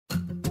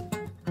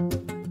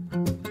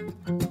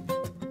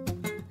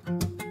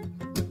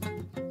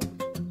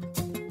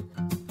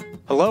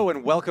Hello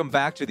and welcome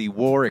back to the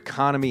War,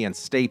 Economy, and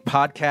State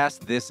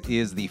podcast. This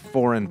is the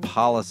Foreign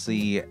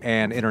Policy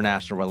and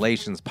International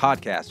Relations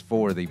podcast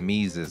for the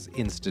Mises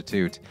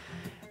Institute.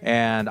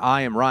 And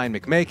I am Ryan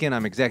McMaken.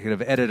 I'm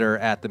executive editor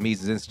at the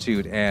Mises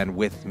Institute. And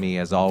with me,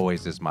 as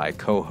always, is my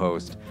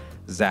co-host,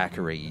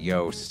 Zachary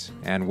Yost.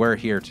 And we're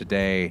here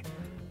today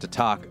to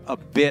talk a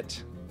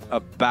bit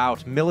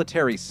about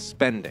military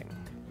spending.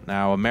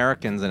 Now,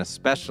 Americans, and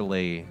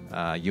especially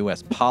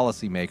U.S.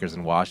 policymakers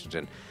in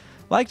Washington,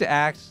 like to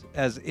act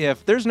as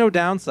if there's no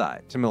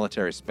downside to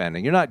military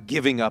spending. You're not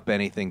giving up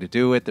anything to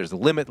do it. There's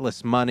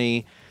limitless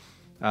money.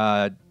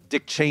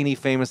 Dick Cheney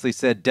famously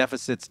said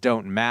deficits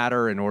don't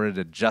matter in order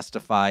to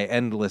justify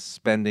endless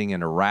spending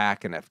in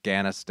Iraq and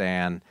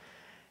Afghanistan.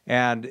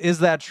 And is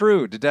that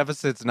true? Do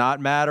deficits not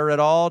matter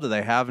at all? Do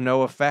they have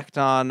no effect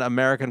on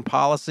American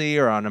policy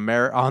or on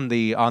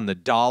the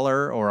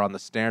dollar or on the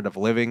standard of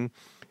living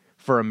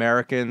for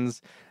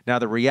Americans? Now,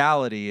 the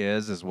reality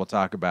is, as we'll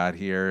talk about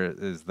here,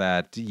 is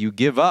that you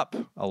give up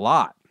a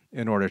lot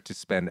in order to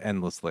spend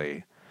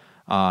endlessly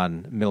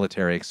on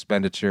military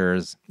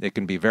expenditures. It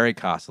can be very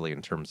costly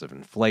in terms of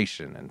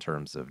inflation, in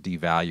terms of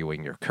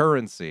devaluing your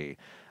currency,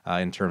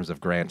 in terms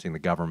of granting the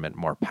government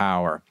more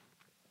power.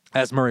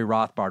 As Murray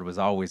Rothbard was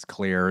always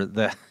clear,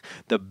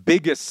 the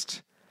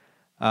biggest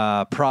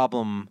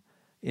problem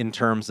in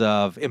terms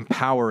of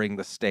empowering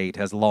the state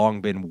has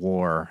long been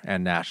war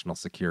and national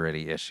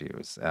security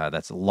issues.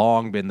 That's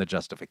long been the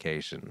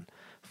justification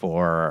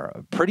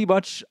for pretty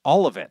much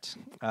all of it.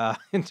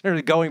 In terms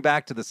of going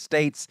back to the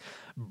state's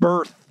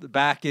birth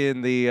back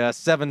in the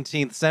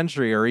 17th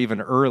century or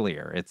even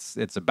earlier.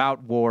 It's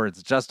about war.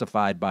 It's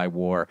justified by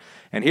war.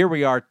 And here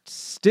we are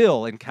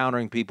still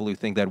encountering people who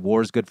think that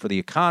war is good for the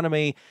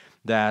economy,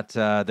 that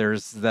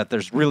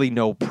there's really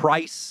no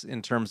price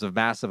in terms of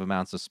massive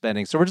amounts of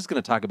spending. So we're just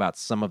going to talk about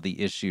some of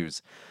the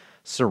issues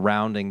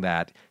surrounding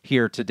that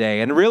here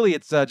today. And really,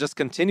 it's just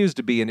continues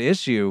to be an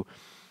issue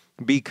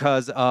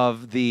because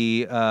of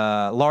the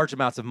large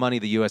amounts of money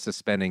the U.S. is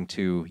spending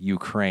to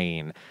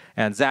Ukraine.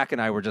 And Zach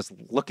and I were just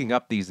looking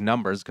up these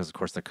numbers because, of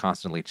course, they're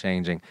constantly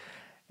changing.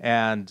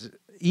 And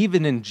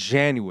even in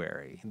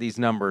January, these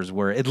numbers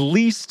were at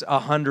least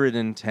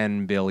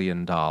 $110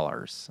 billion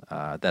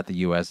that the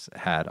U.S.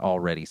 had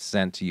already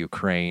sent to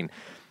Ukraine,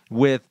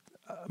 with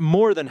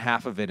more than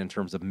half of it in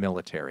terms of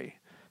military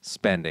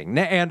spending.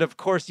 And, of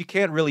course, you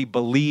can't really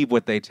believe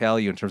what they tell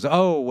you in terms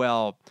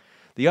of,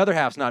 the other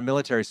half's not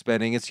military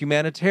spending, it's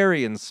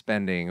humanitarian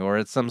spending, or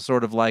it's some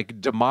sort of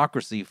like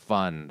democracy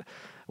fund,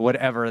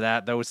 whatever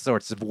those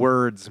sorts of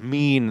words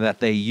mean that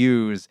they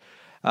use.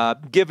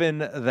 Given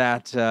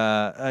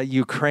that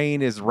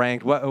Ukraine is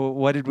ranked,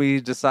 what did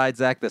we decide,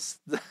 Zach?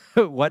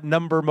 What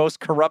number most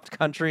corrupt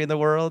country in the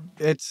world?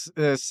 It's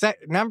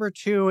number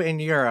 2 in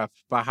Europe,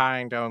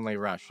 behind only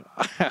Russia.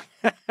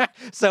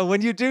 So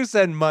when you do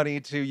send money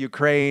to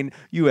Ukraine,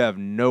 you have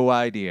no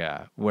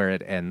idea where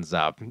it ends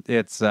up.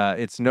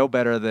 It's no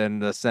better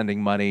than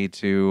sending money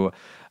to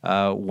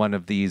one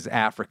of these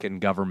African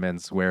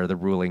governments where the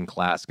ruling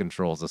class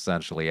controls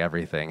essentially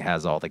everything,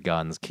 has all the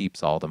guns,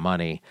 keeps all the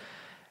money.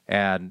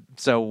 And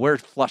so we're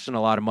flushing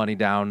a lot of money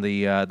down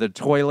the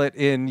toilet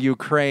in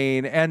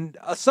Ukraine. And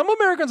some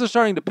Americans are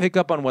starting to pick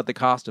up on what the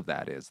cost of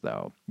that is,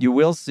 though. You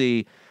will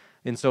see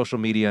in social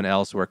media and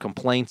elsewhere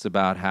complaints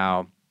about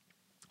how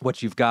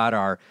what you've got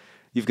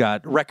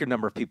record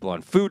number of people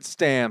on food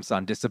stamps,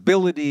 on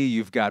disability.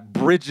 You've got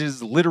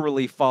bridges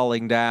literally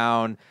falling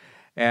down.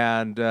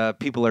 And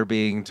people are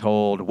being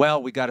told,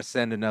 well, we got to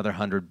send another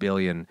 $100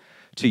 billion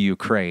to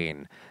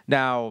Ukraine.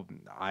 Now,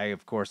 I,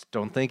 of course,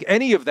 don't think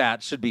any of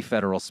that should be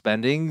federal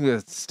spending.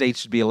 The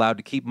states should be allowed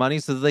to keep money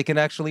so that they can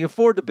actually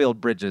afford to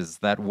build bridges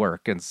that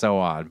work and so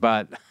on.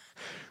 But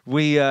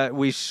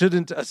we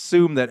shouldn't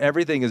assume that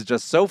everything is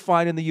just so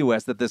fine in the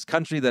U.S. that this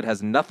country that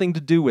has nothing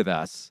to do with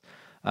us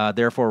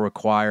therefore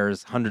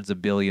requires hundreds of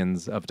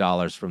billions of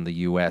dollars from the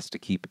U.S. to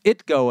keep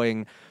it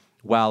going,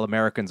 while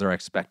Americans are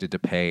expected to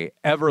pay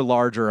ever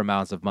larger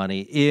amounts of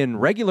money in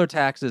regular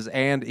taxes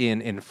and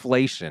in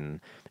inflation,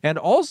 and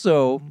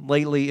also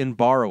lately in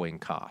borrowing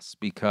costs,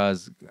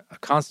 because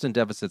constant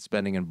deficit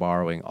spending and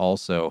borrowing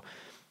also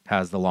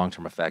has the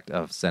long-term effect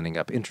of sending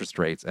up interest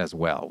rates as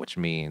well, which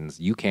means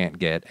you can't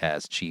get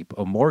as cheap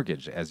a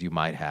mortgage as you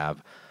might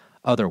have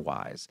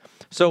otherwise.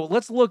 So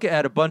let's look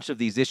at a bunch of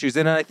these issues.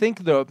 And I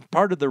think the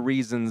part of the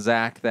reason,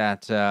 Zach,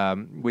 that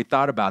we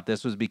thought about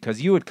this was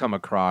because you had come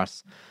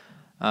across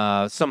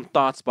some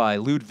thoughts by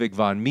Ludwig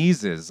von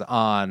Mises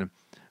on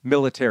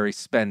military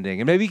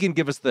spending. And maybe you can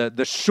give us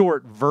the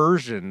short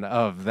version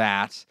of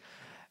that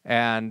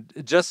and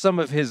just some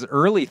of his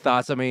early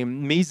thoughts. I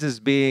mean, Mises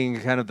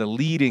being kind of the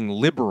leading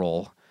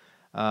liberal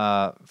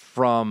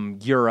from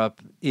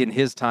Europe in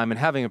his time and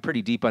having a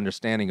pretty deep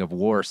understanding of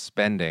war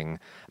spending.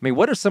 I mean,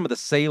 what are some of the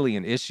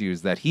salient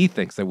issues that he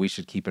thinks that we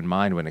should keep in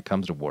mind when it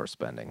comes to war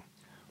spending?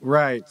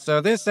 Right.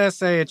 So this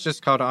essay, it's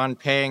just called On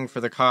Paying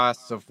for the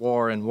Costs of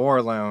War and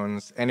War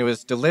Loans, and it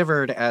was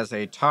delivered as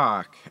a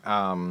talk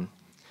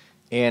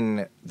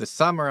in the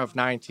summer of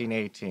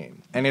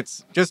 1918. And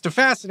it's just a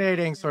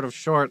fascinating sort of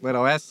short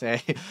little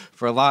essay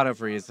for a lot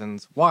of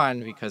reasons.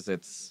 One, because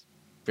it's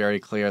very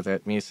clear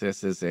that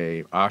Mises is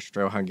a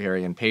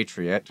Austro-Hungarian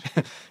patriot.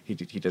 He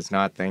does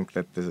not think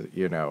that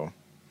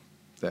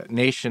that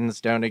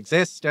nations don't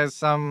exist, as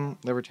some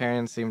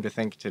libertarians seem to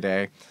think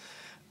today.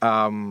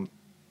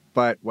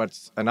 But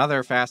what's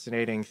another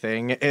fascinating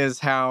thing is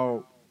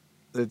how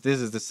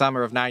this is the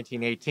summer of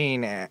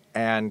 1918,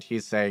 and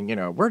he's saying,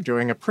 we're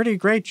doing a pretty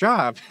great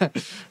job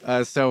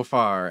so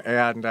far.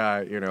 And,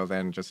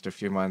 then just a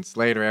few months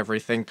later,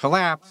 everything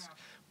collapsed.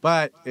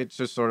 But it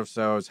just sort of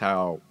shows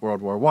how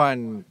World War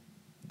I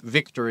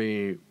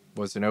victory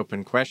was an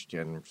open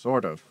question,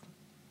 sort of,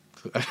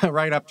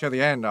 right up to the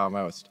end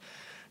almost.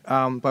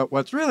 But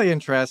what's really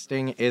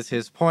interesting is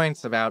his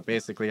points about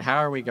basically how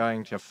are we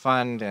going to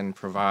fund and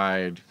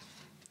provide,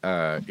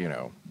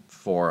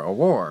 for a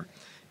war.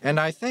 And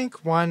I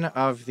think one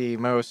of the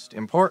most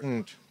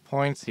important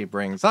points he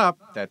brings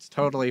up that's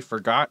totally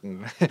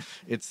forgotten,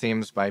 it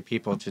seems, by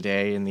people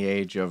today in the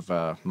age of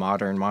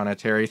modern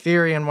monetary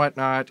theory and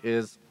whatnot,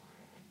 is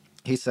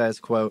he says,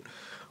 quote,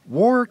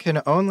 "War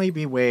can only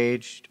be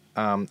waged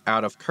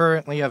out of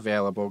currently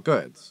available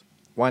goods.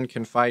 One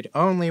can fight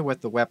only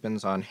with the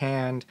weapons on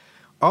hand.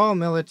 All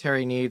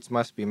military needs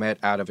must be met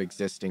out of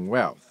existing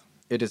wealth.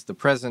 It is the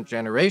present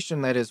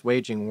generation that is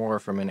waging war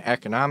from an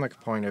economic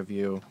point of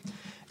view,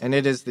 and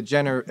it is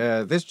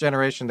this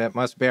generation that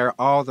must bear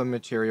all the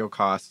material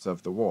costs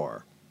of the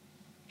war."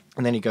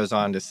 And then he goes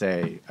on to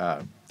say,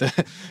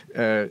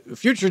 the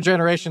future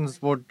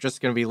generations will just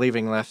going to be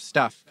leaving left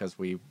stuff because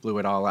we blew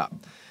it all up.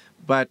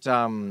 But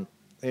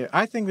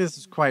I think this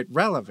is quite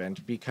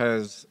relevant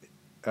because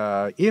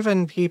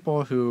even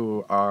people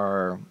who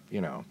are,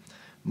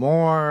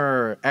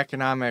 more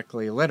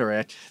economically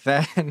literate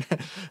than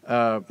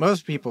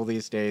most people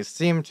these days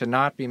seem to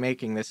not be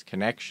making this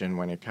connection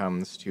when it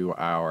comes to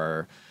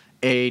our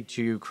aid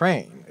to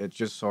Ukraine. It's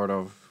just sort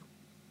of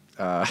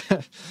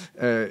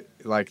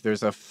like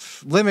there's a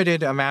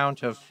limited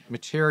amount of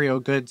material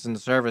goods and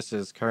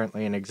services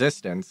currently in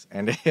existence,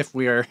 and if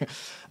we are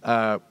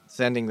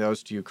sending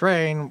those to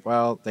Ukraine,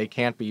 well, they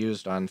can't be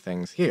used on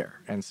things here.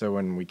 And so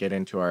when we get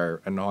into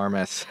our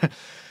enormous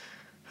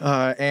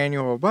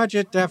annual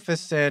budget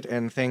deficit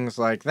and things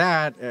like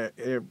that,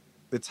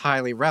 it's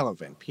highly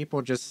relevant.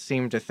 People just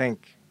seem to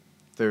think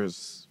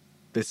there's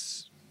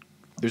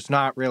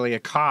not really a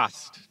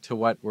cost to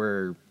what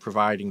we're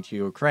providing to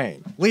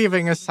Ukraine,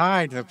 leaving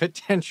aside the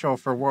potential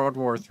for World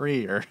War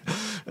III or,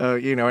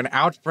 an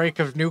outbreak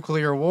of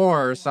nuclear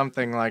war or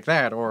something like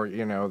that, or,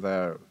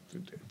 the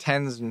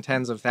tens and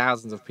tens of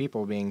thousands of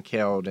people being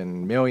killed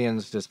and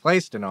millions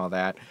displaced and all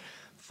that.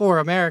 For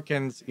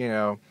Americans,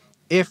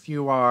 if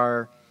you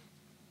are,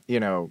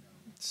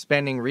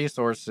 spending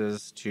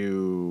resources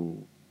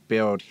to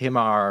build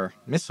HIMAR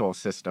missile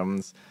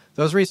systems,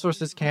 those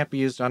resources can't be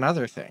used on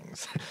other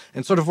things.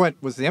 And sort of what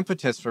was the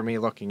impetus for me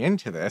looking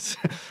into this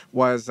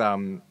was,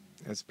 I'm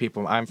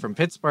from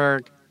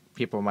Pittsburgh.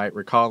 People might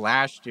recall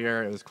last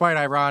year, it was quite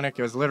ironic.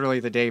 It was literally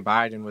the day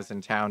Biden was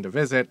in town to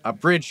visit. A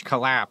bridge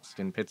collapsed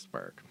in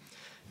Pittsburgh.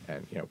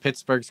 And,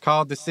 Pittsburgh's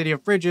called the city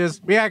of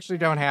bridges. We actually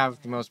don't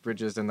have the most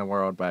bridges in the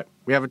world, but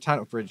we have a ton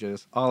of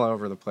bridges all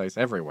over the place,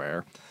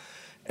 everywhere.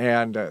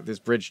 And this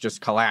bridge just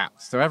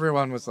collapsed. So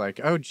everyone was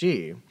like, oh,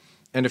 gee.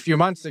 And a few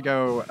months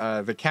ago,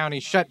 the county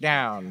shut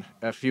down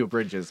a few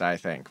bridges, I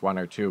think. One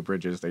or two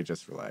bridges, they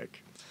just were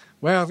like,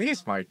 well,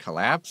 these might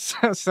collapse,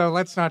 so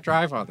let's not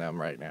drive on them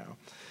right now.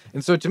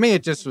 And so to me,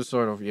 it just was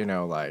sort of,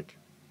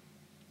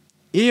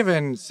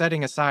 even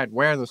setting aside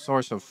where the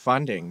source of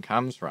funding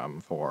comes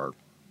from for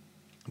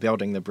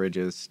building the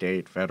bridges,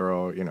 state,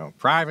 federal,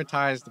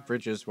 privatize the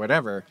bridges,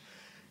 whatever,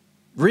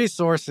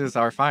 resources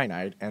are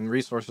finite, and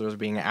resources are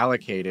being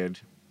allocated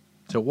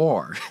to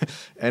war.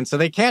 And so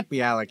they can't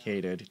be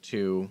allocated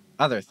to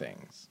other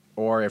things.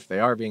 Or if they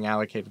are being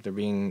allocated, they're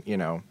being,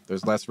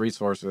 there's less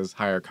resources,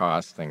 higher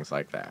costs, things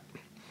like that.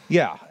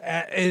 Yeah.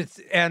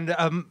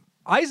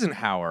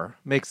 Eisenhower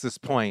makes this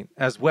point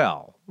as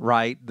well,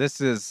 right? This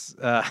is,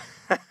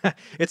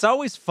 it's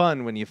always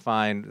fun when you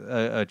find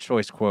a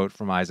choice quote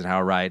from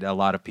Eisenhower, right? A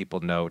lot of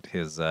people note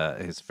his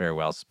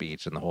farewell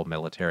speech and the whole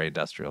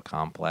military-industrial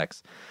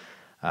complex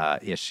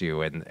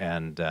issue,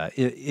 and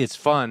it's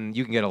fun.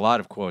 You can get a lot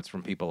of quotes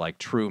from people like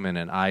Truman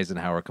and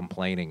Eisenhower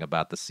complaining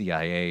about the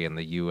CIA and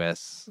the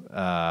U.S.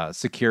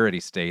 Security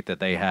state that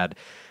they had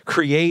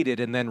created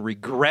and then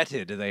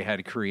regretted they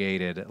had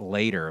created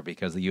later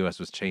because the U.S.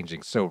 was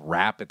changing so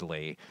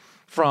rapidly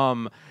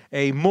from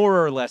a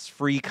more or less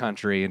free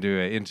country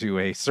into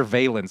a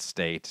surveillance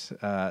state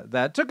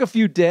that took a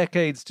few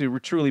decades to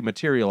truly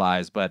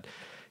materialize, but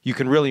you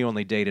can really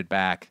only date it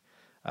back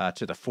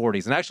to the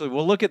 40s. And actually,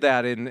 we'll look at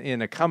that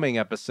in a coming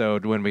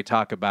episode when we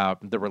talk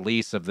about the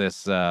release of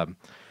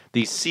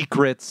these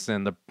secrets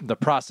and the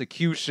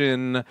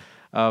prosecution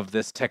of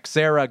this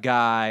Teixeira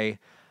guy,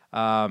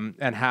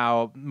 and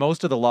how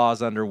most of the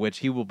laws under which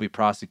he will be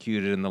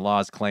prosecuted and the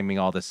laws claiming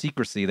all the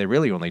secrecy, they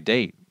really only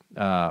date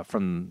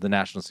from the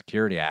National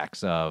Security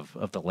Acts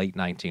of the late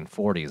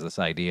 1940s. This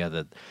idea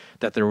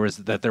that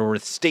there were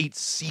state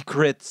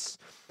secrets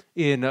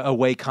in a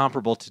way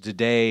comparable to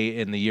today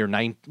in the year in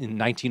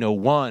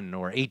 1901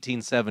 or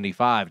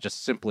 1875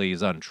 just simply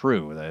is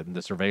untrue.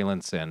 The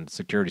surveillance and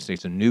security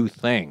state's a new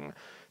thing.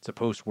 It's a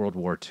post-World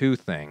War II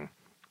thing.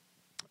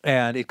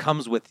 And it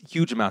comes with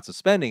huge amounts of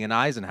spending, and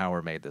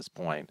Eisenhower made this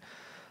point,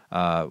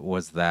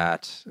 was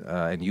that,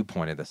 and you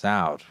pointed this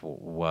out,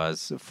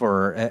 was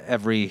for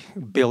every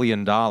 $1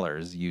 billion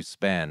you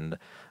spend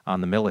on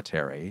the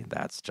military,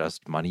 that's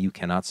just money you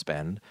cannot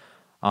spend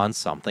on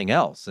something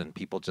else, and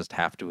people just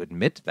have to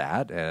admit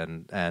that.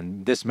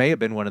 And this may have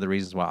been one of the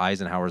reasons why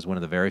Eisenhower is one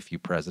of the very few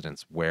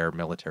presidents where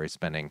military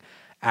spending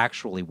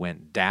actually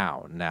went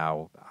down.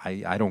 Now,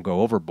 I don't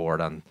go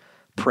overboard on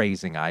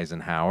praising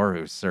Eisenhower,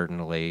 who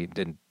certainly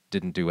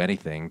didn't do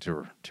anything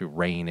to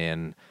rein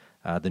in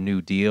the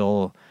New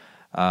Deal,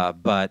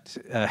 but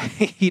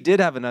he did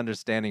have an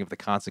understanding of the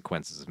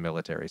consequences of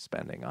military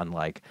spending,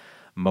 unlike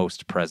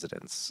most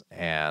presidents,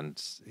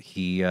 and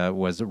he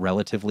was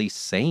relatively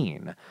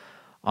sane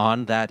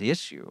on that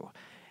issue.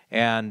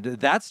 And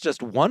that's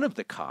just one of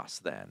the costs,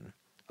 then,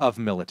 of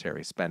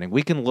military spending.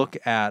 We can look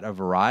at a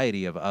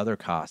variety of other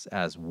costs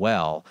as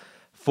well.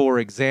 For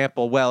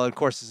example, well, of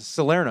course,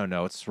 Salerno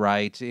notes,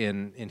 right,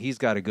 and he's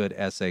got a good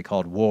essay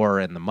called War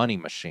and the Money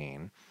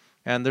Machine.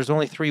 And there's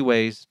only 3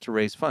 ways to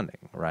raise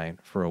funding, right,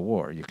 for a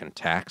war. You can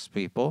tax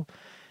people,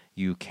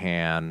 you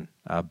can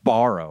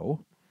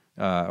borrow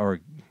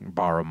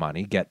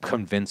money,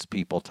 convince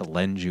people to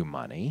lend you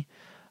money,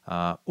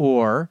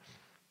 or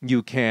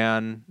you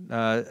can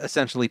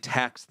essentially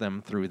tax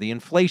them through the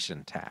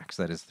inflation tax,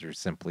 that is, through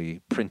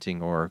simply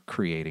printing or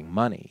creating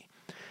money.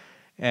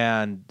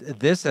 And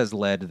this has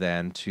led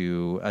then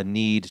to a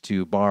need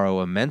to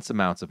borrow immense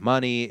amounts of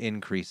money,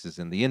 increases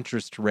in the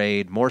interest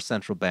rate, more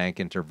central bank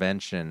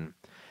intervention.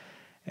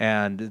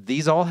 And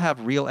these all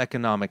have real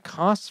economic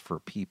costs for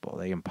people.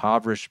 They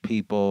impoverish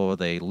people,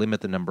 they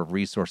limit the number of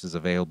resources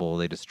available,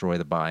 they destroy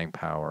the buying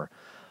power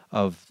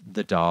of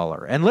the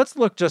dollar. And let's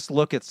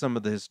look at some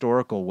of the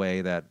historical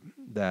way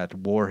that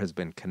war has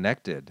been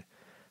connected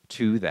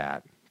to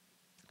that.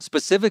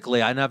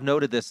 Specifically, and I've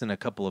noted this in a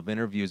couple of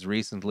interviews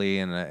recently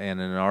and in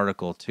an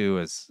article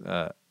too,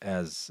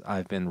 as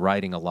I've been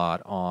writing a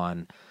lot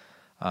on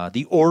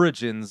the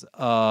origins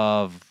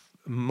of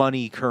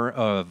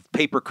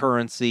paper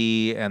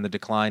currency and the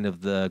decline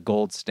of the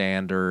gold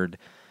standard,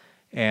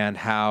 and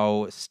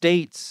how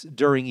states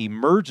during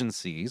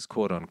emergencies,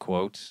 quote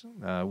unquote,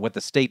 what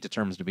the state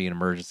determines to be an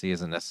emergency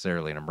isn't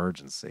necessarily an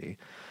emergency.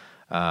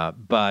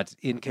 But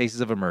in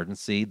cases of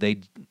emergency,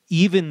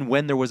 even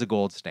when there was a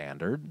gold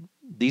standard,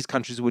 these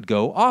countries would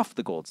go off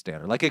the gold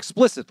standard, like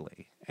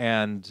explicitly,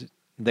 and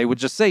they would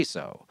just say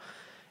so.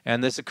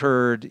 And this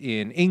occurred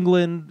in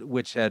England,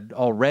 which had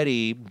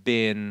already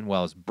been,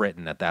 well, it was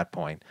Britain at that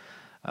point,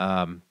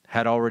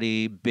 had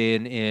already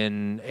been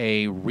in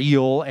a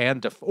real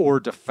or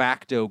de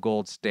facto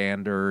gold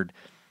standard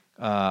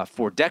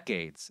for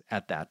decades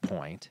at that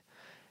point,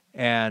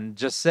 and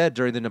just said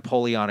during the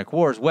Napoleonic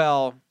Wars,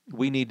 well,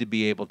 we need to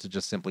be able to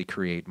just simply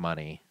create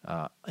money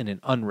in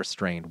an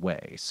unrestrained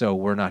way. So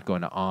we're not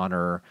going to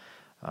honor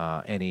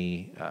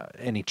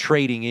any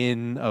trading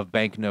in of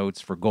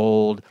banknotes for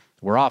gold.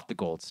 We're off the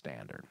gold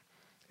standard.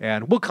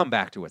 And we'll come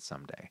back to it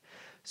someday.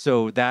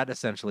 So that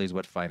essentially is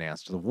what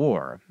financed the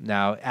war.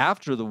 Now,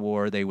 after the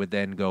war, they would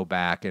then go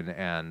back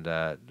and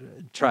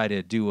try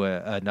to do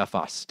enough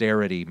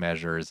austerity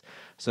measures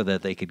so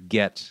that they could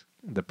get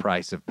the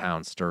price of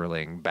pound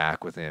sterling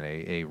back within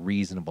a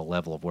reasonable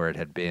level of where it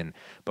had been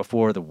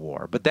before the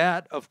war. But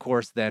that, of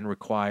course, then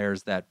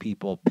requires that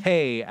people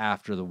pay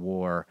after the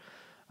war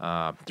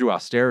through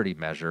austerity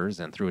measures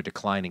and through a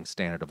declining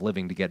standard of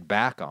living to get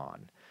back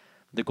on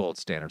the gold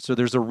standard. So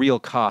there's a real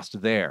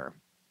cost there.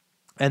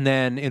 And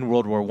then in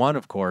World War I,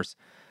 of course,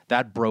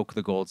 that broke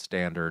the gold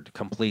standard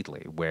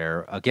completely,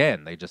 where,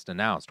 again, they just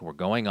announced we're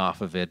going off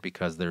of it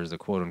because there's a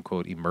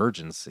quote-unquote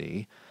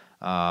emergency.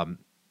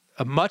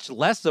 A much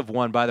less of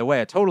one, by the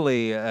way,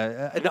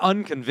 an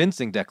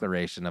unconvincing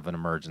declaration of an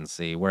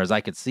emergency, whereas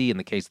I could see in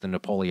the case of the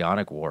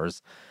Napoleonic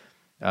Wars,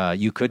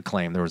 you could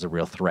claim there was a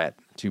real threat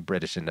to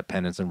British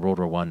independence. In World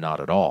War I, not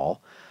at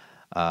all.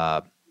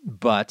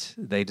 But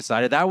they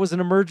decided that was an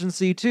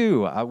emergency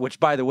too, which,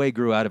 by the way,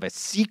 grew out of a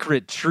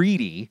secret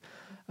treaty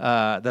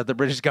that the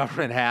British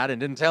government had and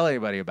didn't tell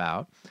anybody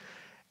about.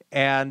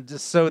 And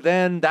so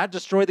then that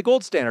destroyed the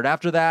gold standard.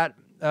 After that,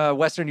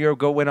 Western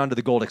Europe went on to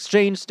the gold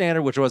exchange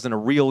standard, which wasn't a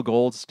real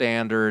gold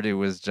standard. It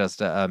was just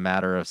a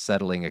matter of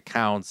settling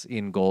accounts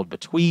in gold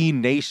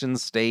between nation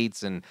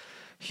states and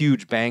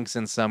huge banks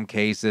in some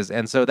cases.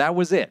 And so that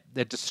was it.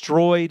 It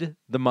destroyed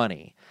the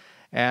money.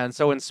 And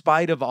so in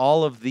spite of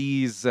all of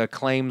these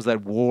claims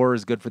that war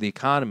is good for the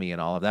economy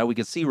and all of that, we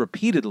can see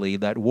repeatedly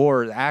that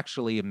war is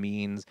actually a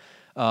means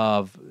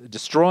of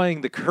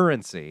destroying the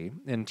currency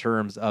in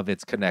terms of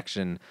its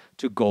connection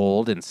to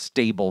gold and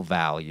stable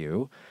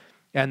value.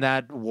 And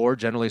that war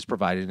generally has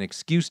provided an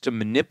excuse to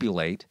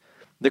manipulate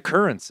the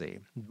currency.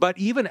 But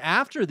even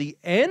after the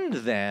end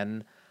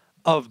then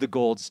of the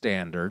gold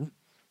standard,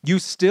 you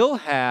still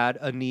had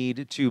a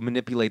need to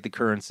manipulate the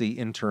currency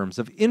in terms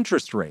of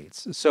interest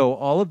rates. So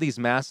all of these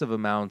massive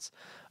amounts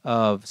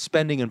of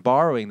spending and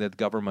borrowing that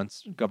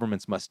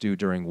governments must do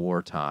during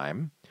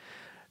wartime,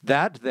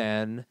 that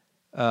then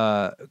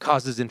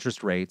causes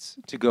interest rates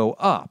to go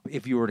up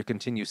if you were to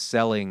continue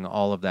selling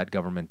all of that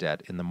government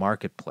debt in the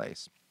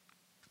marketplace.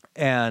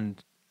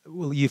 And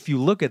if you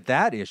look at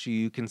that issue,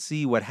 you can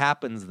see what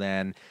happens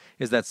then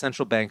is that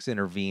central banks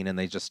intervene and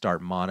they just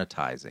start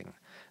monetizing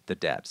the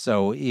debt.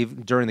 So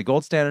during the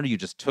gold standard, you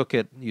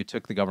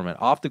took the government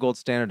off the gold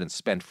standard and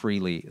spent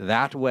freely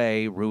that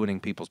way, ruining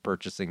people's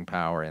purchasing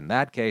power in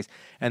that case.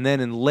 And then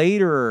in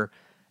later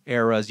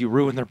eras, you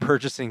ruin their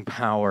purchasing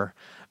power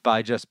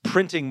by just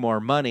printing more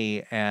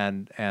money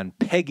and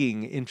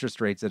pegging interest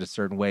rates at a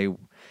certain way.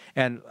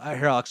 And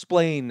here I'll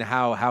explain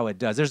how it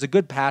does. There's a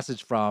good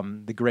passage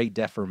from The Great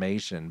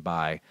Deformation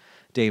by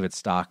David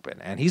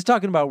Stockman, and he's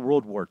talking about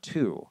World War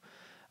II.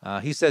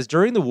 He says,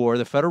 during the war,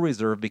 the Federal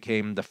Reserve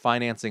became the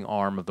financing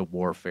arm of the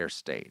warfare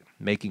state,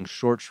 making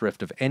short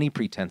shrift of any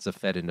pretense of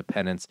Fed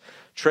independence.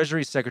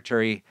 Treasury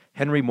Secretary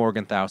Henry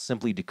Morgenthau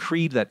simply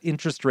decreed that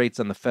interest rates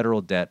on the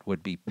federal debt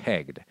would be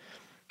pegged.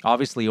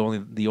 Obviously,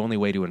 the only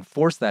way to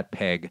enforce that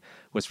peg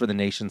was for the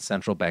nation's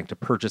central bank to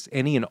purchase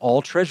any and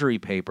all treasury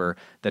paper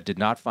that did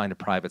not find a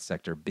private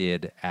sector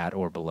bid at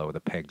or below the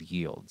pegged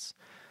yields.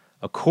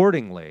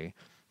 Accordingly,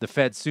 the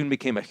Fed soon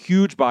became a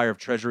huge buyer of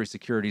treasury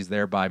securities,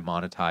 thereby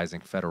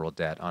monetizing federal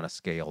debt on a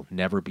scale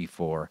never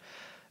before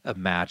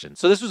imagined.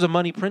 So this was a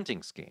money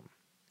printing scheme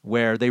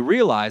where they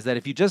realized that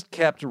if you just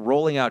kept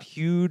rolling out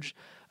huge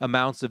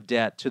amounts of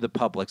debt to the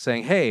public,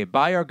 saying, hey,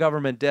 buy our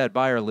government debt,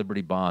 buy our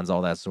Liberty bonds,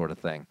 all that sort of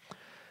thing,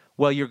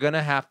 well, you're going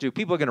to have to,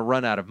 people are going to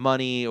run out of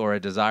money or a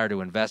desire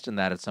to invest in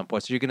that at some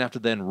point. So you're going to have to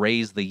then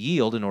raise the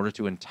yield in order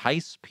to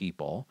entice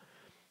people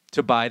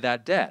to buy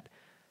that debt.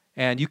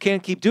 And you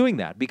can't keep doing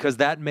that because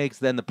that makes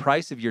then the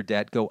price of your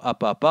debt go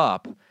up, up,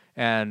 up,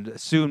 and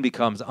soon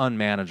becomes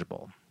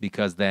unmanageable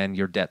because then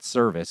your debt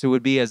service, it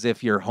would be as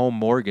if your home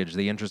mortgage,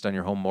 the interest on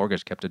your home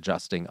mortgage kept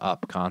adjusting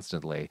up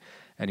constantly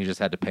and you just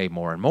had to pay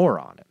more and more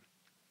on it.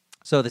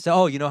 So they say,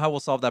 oh, you know how we'll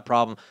solve that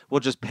problem? We'll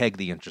just peg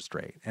the interest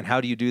rate. And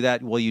how do you do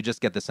that? Well, you just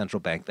get the central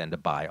bank then to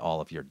buy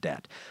all of your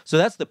debt. So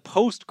that's the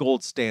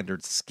post-gold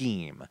standard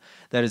scheme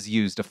that is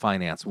used to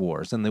finance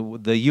wars.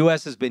 And the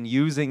U.S. has been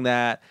using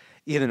that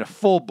in a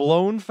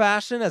full-blown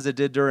fashion, as it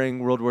did during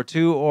World War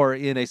II, or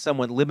in a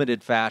somewhat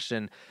limited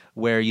fashion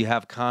where you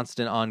have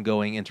constant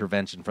ongoing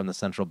intervention from the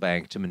central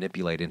bank to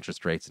manipulate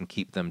interest rates and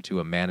keep them to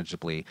a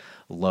manageably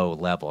low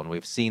level. And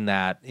we've seen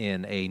that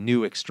in a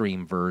new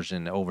extreme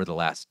version over the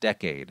last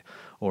decade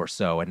or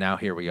so. And now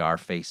here we are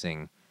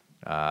facing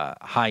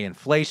high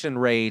inflation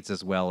rates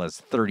as well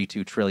as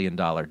 $32 trillion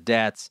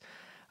debts.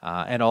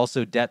 And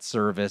also debt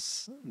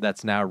service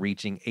that's now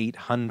reaching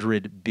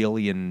 $800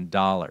 billion,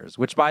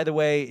 which, by the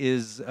way,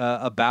 is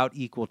about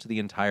equal to the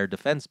entire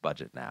defense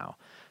budget now.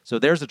 So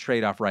there's a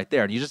trade-off right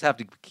there. And you just have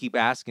to keep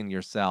asking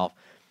yourself,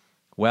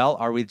 well,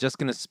 are we just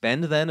going to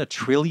spend then $1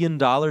 trillion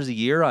a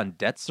year on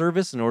debt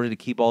service in order to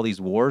keep all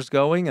these wars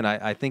going? And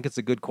I think it's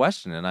a good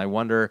question. And I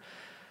wonder,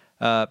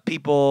 do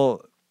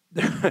people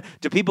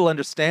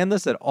understand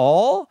this at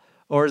all?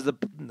 Or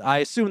I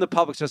assume the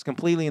public's just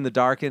completely in the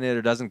dark in it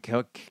or doesn't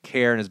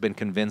care and has been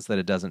convinced that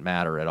it doesn't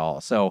matter at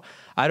all. So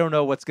I don't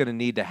know what's going to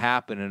need to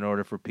happen in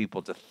order for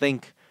people to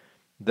think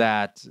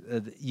that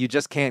you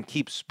just can't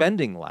keep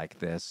spending like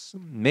this,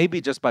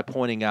 maybe just by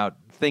pointing out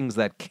things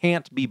that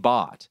can't be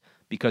bought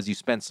because you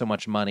spent so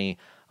much money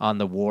on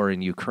the war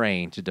in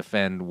Ukraine to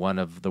defend one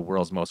of the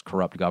world's most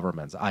corrupt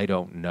governments. I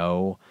don't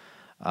know.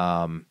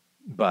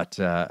 But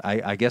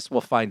I guess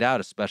we'll find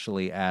out,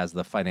 especially as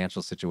the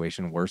financial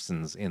situation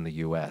worsens in the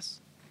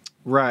U.S.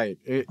 Right.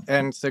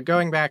 And so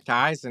going back to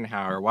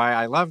Eisenhower, why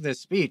I love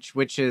this speech,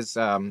 which is,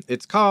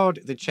 it's called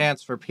The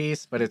Chance for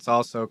Peace, but it's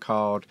also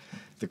called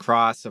the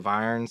Cross of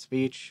Iron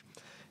speech.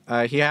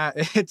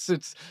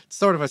 It's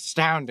sort of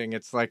astounding.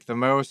 It's like the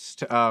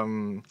most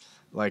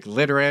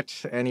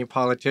literate any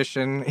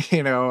politician,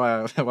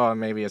 well,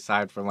 maybe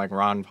aside from like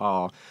Ron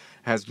Paul,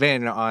 has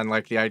been on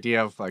like the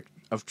idea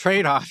of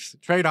trade-offs.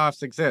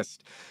 Trade-offs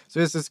exist. So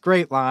there's this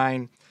great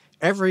line: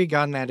 every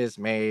gun that is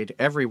made,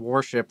 every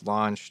warship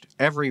launched,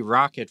 every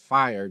rocket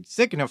fired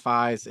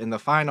signifies, in the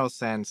final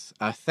sense,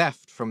 a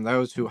theft from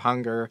those who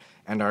hunger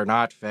and are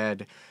not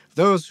fed,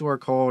 those who are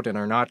cold and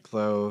are not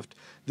clothed.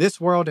 This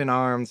world in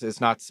arms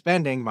is not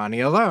spending money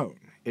alone.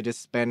 It is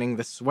spending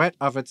the sweat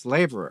of its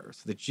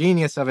laborers, the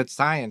genius of its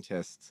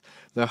scientists,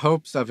 the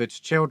hopes of its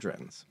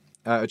children.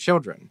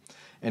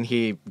 And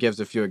he gives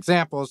a few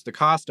examples. The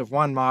cost of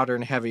one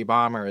modern heavy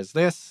bomber is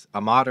this: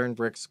 a modern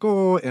brick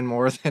school in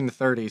more than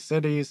 30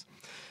 cities.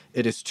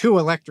 It is 2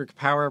 electric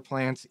power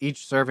plants,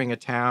 each serving a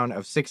town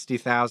of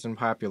 60,000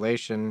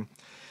 population.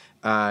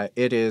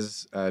 It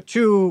is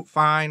 2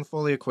 fine,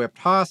 fully equipped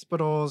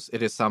hospitals.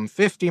 It is some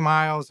 50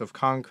 miles of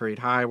concrete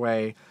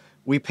highway.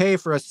 We pay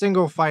for a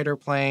single fighter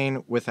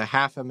plane with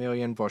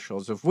 500,000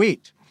 bushels of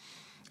wheat.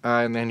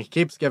 And then he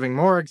keeps giving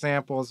more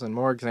examples and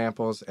more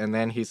examples. And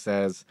then he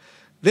says,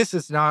 this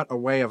is not a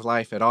way of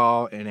life at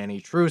all in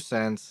any true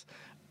sense.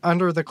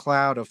 Under the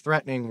cloud of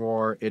threatening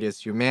war, it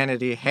is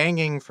humanity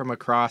hanging from a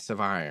cross of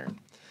iron.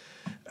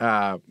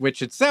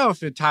 Which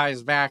itself, it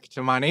ties back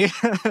to money.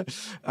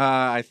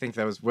 I think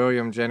that was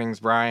William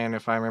Jennings Bryan,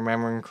 if I'm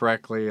remembering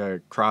correctly, a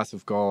cross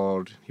of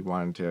gold. He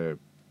wanted to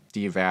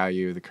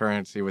devalue the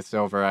currency with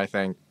silver, I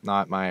think.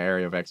 Not my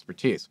area of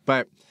expertise.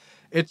 But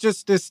it's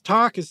just, this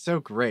talk is so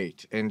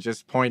great, and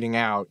just pointing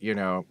out,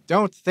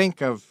 don't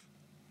think of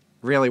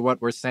really what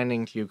we're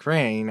sending to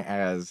Ukraine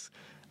as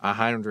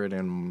 $100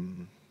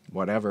 and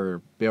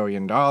whatever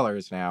billion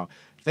now.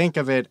 Think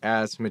of it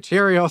as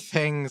material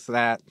things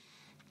that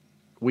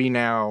we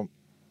now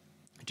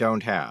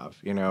don't have.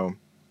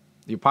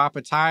 You pop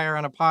a tire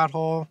on a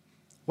pothole,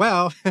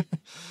 well,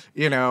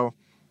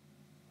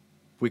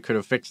 we could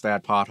have fixed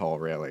that pothole,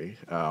 really,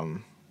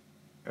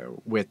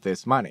 with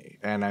this money.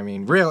 And I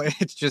mean, really,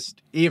 it's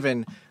just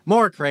even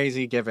more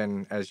crazy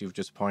given, as you've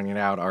just pointed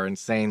out, our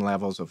insane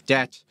levels of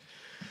debt,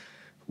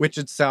 which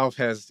itself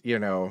has,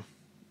 the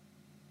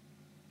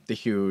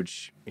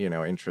huge,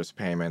 interest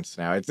payments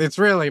now. It's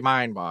really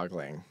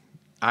mind-boggling.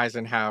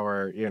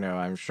 Eisenhower,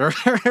 I'm sure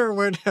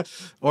would,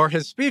 or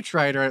his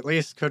speechwriter at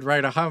least, could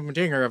write a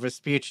humdinger of a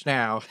speech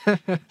now,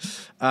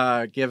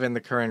 given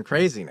the current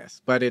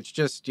craziness. But it's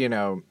just,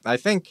 I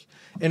think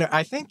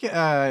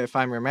if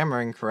I'm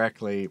remembering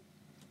correctly,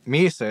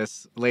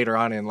 Mises later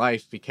on in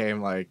life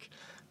became like,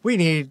 we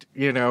need,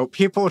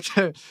 people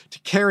to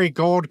carry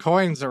gold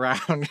coins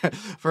around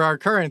for our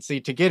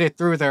currency to get it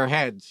through their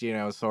heads,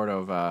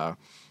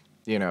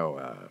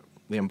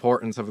 the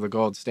importance of the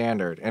gold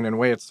standard. And in a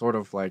way, it's sort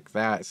of like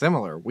that,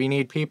 similar. We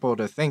need people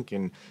to think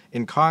in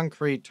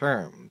concrete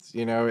terms.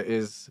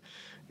 Is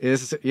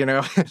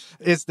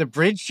the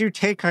bridge you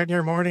take on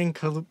your morning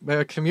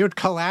commute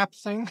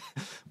collapsing?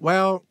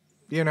 Well,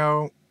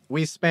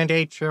 we spent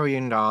 $8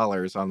 trillion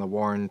on the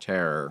war and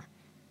terror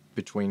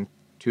between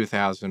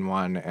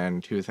 2001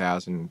 and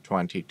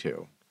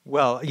 2022.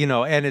 Well,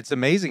 and it's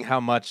amazing how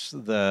much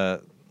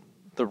the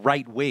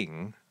right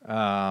wing,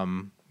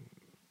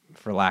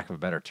 for lack of a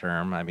better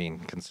term, I mean,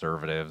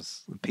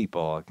 conservatives,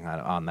 people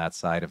on that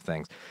side of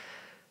things,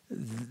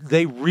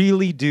 they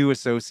really do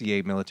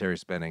associate military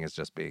spending as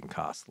just being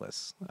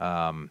costless.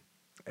 And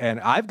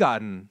I've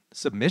gotten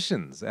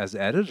submissions as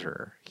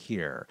editor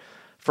here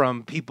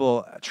from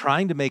people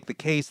trying to make the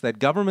case that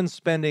government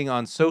spending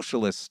on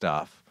socialist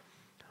stuff,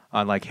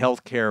 on like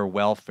healthcare,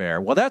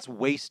 welfare, well, that's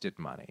wasted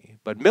money.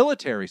 But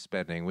military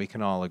spending, we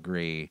can all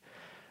agree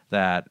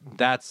that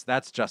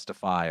that's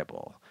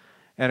justifiable.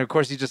 And of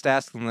course, you just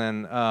ask them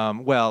then,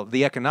 well,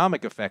 the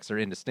economic effects are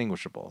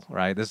indistinguishable,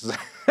 right? This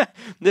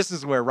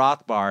is where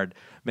Rothbard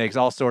makes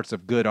all sorts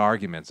of good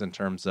arguments in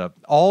terms of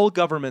all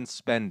government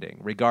spending,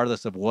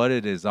 regardless of what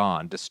it is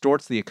on,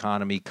 distorts the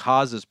economy,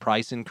 causes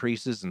price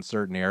increases in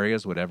certain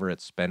areas, whatever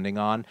it's spending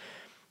on,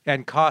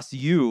 and costs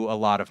you a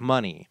lot of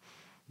money.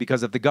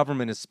 Because if the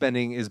government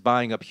is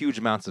buying up huge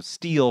amounts of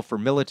steel for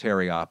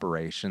military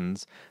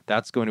operations,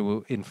 that's going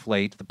to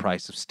inflate the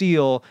price of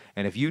steel.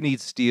 And if you need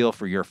steel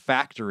for your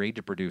factory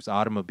to produce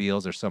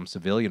automobiles or some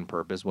civilian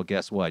purpose, well,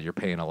 guess what? You're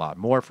paying a lot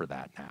more for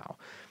that now.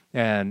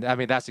 And I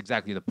mean, that's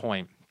exactly the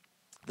point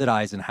that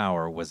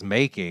Eisenhower was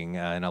making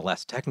in a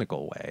less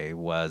technical way,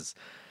 was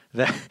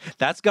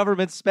that's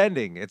government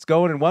spending. It's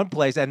going in one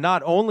place. And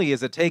not only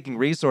is it taking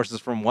resources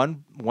from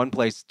one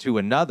place to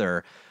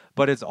another,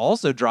 but it's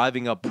also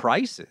driving up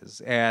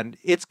prices. And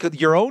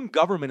your own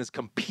government is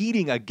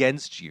competing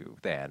against you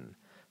then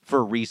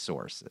for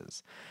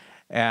resources.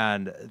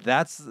 And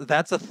that's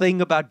a thing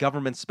about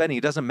government spending.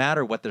 It doesn't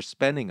matter what they're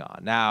spending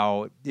on.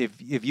 Now,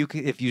 if you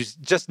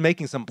just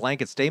making some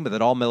blanket statement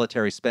that all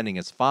military spending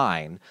is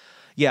fine,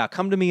 yeah,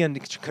 come to me and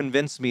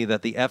convince me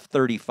that the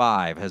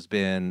F-35 has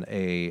been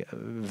a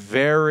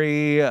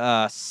very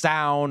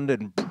sound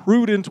and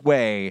prudent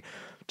way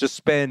to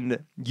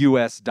spend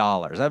U.S.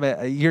 dollars. I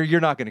mean,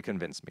 you're not going to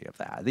convince me of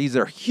that. These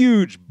are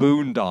huge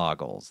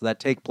boondoggles that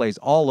take place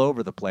all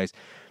over the place.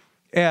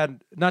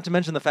 And not to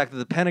mention the fact that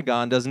the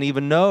Pentagon doesn't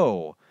even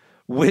know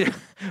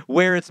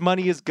where its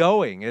money is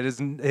going.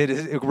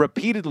 It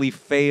repeatedly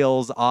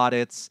fails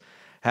audits,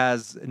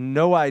 has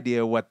no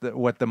idea what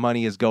the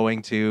money is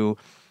going to.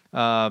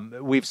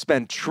 We've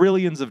spent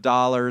trillions of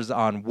dollars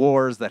on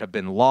wars that have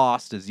been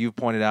lost, as you've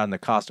pointed out in the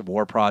Cost of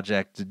War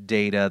Project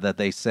data that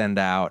they send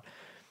out.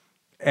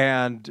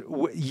 And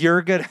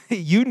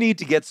you need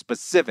to get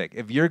specific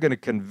if you're going to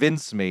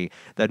convince me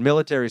that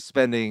military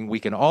spending, we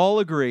can all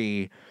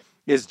agree,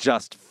 is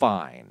just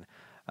fine.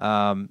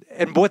 And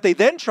what they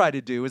then try to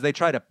do is they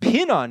try to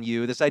pin on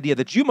you this idea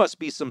that you must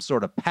be some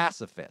sort of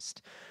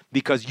pacifist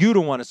because you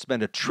don't want to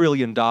spend $1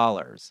 trillion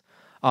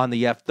on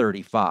the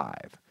F-35.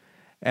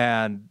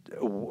 And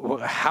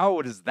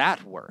how does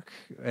that work?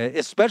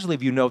 Especially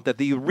if you note that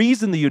the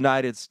reason the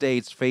United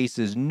States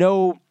faces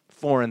no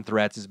foreign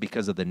threats is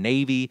because of the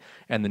Navy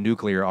and the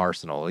nuclear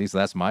arsenal. At least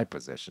that's my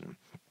position.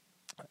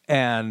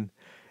 And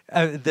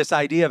this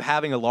idea of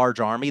having a large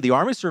army, the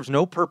army serves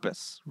no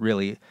purpose,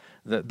 really,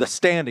 the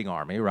standing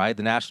army, right?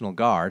 The National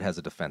Guard has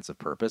a defensive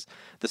purpose.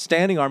 The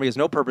standing army has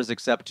no purpose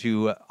except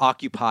to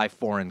occupy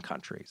foreign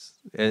countries.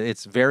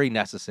 It's very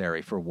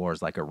necessary for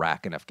wars like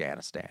Iraq and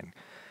Afghanistan.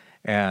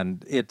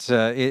 And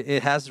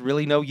it has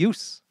really no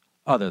use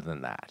other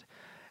than that.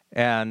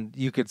 And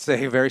you could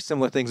say very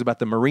similar things about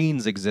the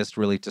Marines exist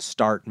really to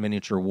start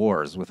miniature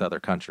wars with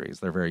other countries.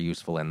 They're very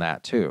useful in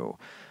that too.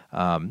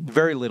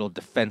 Very little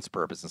defense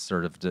purpose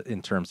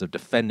in terms of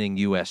defending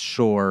U.S.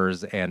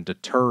 shores and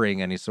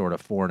deterring any sort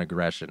of foreign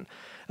aggression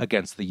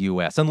against the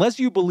U.S. Unless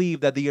you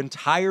believe that the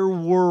entire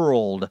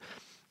world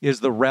is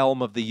the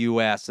realm of the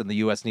U.S. and the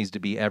U.S. needs to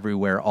be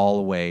everywhere,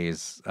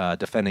 always,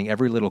 defending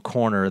every little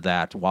corner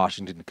that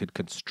Washington could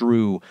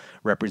construe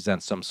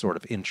represents some sort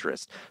of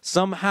interest.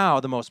 Somehow,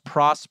 the most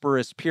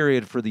prosperous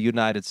period for the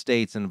United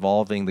States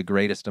involving the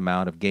greatest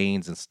amount of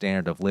gains in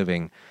standard of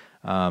living,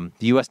 the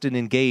U.S. didn't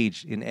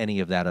engage in any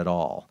of that at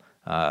all.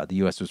 The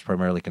U.S. was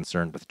primarily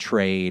concerned with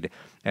trade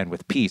and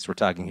with peace. We're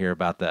talking here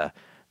about the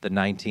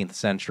 19th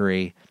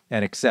century,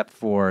 and except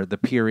for the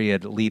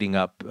period leading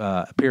up,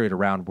 a period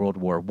around World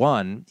War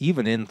I,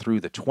 even in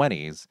through the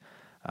 20s,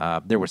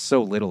 there was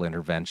so little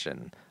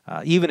intervention.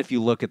 Even if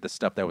you look at the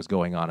stuff that was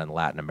going on in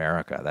Latin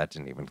America, that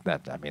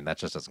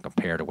just doesn't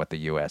compare to what the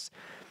U.S.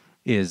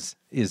 is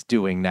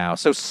doing now.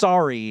 So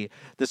sorry,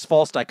 this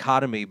false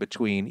dichotomy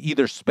between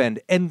either spend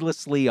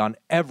endlessly on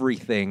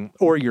everything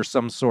or you're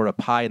some sort of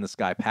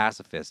pie-in-the-sky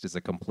pacifist is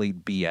a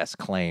complete BS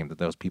claim that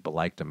those people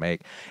like to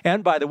make.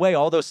 And by the way,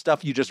 all those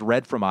stuff you just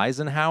read from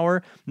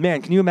Eisenhower,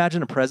 man, can you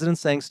imagine a president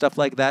saying stuff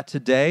like that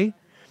today?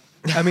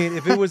 I mean,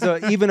 if it was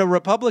even a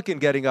Republican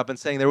getting up and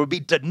saying there would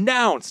be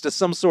denounced as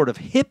some sort of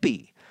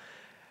hippie.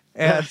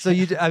 And so,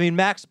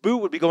 Max Boot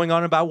would be going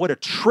on about what a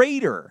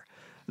traitor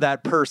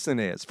that person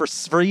is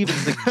for even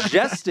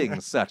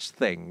suggesting such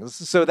things.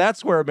 So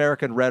that's where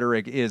American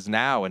rhetoric is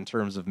now in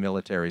terms of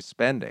military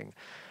spending.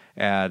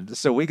 And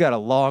so we got a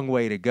long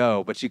way to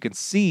go, but you can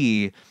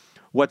see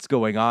what's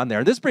going on there.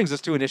 And this brings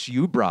us to an issue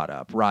you brought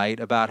up, right?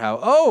 About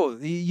how,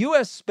 the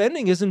U.S.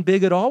 spending isn't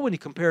big at all when you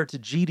compare it to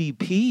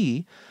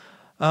GDP.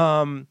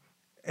 And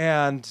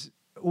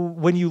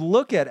when you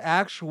look at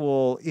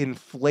actual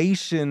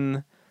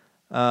inflation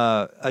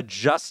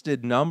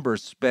adjusted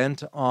numbers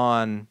spent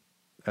on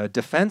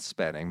defense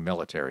spending,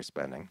 military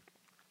spending,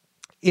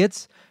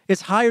 it's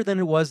higher than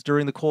it was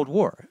during the Cold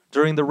War,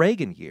 during the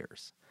Reagan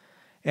years.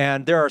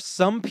 And there are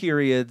some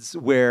periods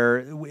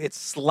where it's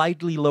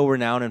slightly lower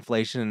now in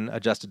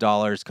inflation-adjusted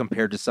dollars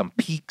compared to some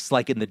peaks,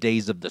 like in the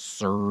days of the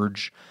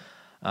surge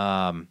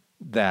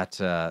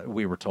that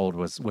we were told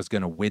was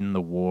going to win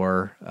the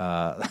war.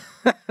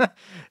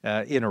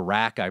 In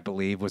Iraq, I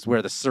believe, was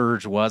where the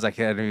surge was. I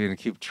can't even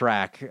keep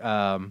track.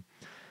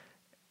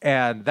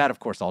 And that, of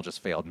course, all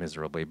just failed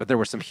miserably. But there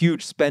was some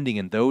huge spending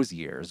in those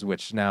years,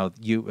 which now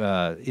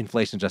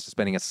inflation-adjusted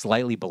spending is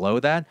slightly below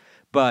that,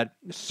 but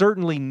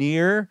certainly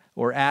near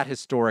or at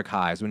historic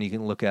highs when you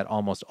can look at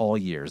almost all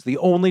years. The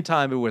only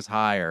time it was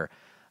higher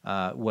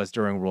was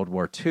during World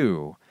War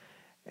II.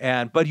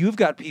 But you've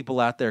got people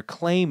out there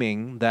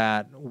claiming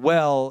that,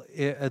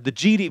 the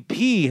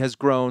GDP has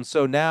grown,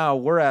 so now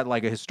we're at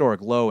like a historic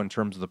low in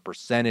terms of the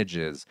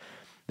percentages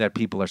that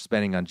people are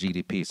spending on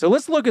GDP. So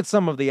let's look at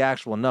some of the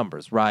actual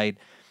numbers, right?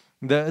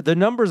 The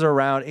numbers are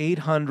around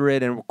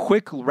 800 and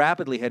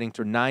rapidly heading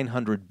to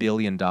 $900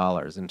 billion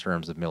in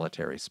terms of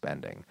military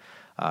spending.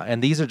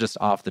 And these are just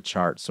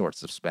off-the-chart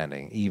sorts of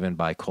spending, even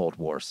by Cold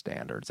War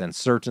standards. And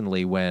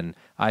certainly when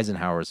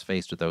Eisenhower was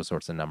faced with those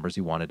sorts of numbers,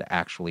 he wanted to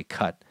actually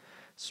cut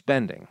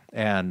spending.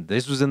 And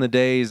this was in the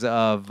days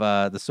of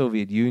the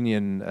Soviet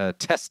Union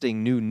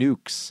testing new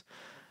nukes.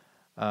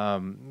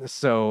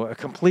 So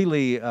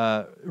completely,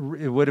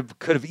 it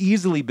could have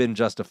easily been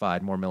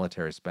justified more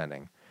military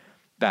spending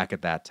back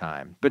at that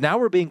time. But now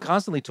we're being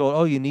constantly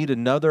told, you need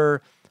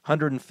another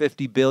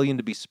 $150 billion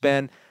to be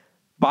spent.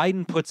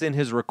 Biden puts in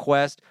his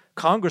request.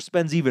 Congress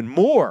spends even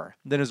more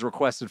than is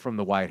requested from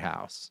the White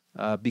House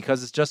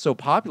because it's just so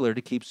popular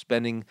to keep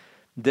spending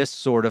this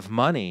sort of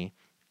money,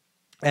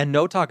 and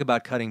no talk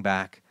about cutting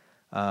back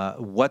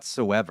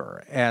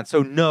whatsoever. And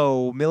so,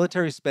 no,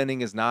 military spending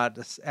is not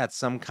at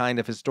some kind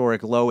of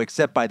historic low,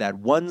 except by that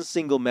one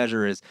single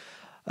measure is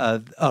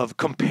of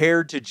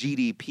compared to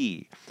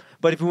GDP.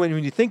 But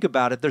when you think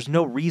about it, there's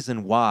no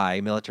reason why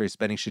military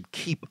spending should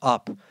keep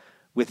up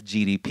with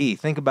GDP.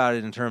 Think about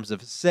it in terms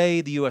of,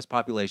 say, the U.S.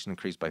 population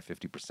increased by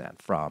 50%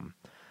 from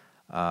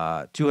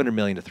 200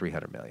 million to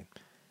 300 million.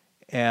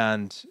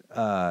 And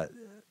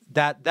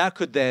that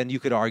could then,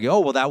 you could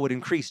argue, that would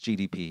increase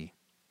GDP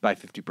by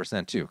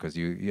 50% too, because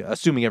you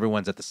assuming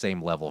everyone's at the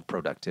same level of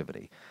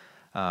productivity.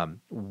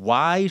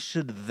 Why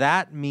should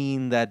that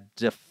mean that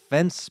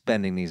defense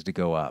spending needs to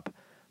go up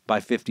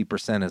by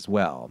 50% as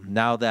well?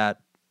 Now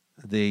that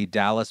the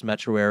Dallas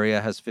metro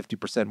area has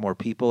 50% more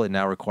people, it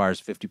now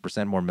requires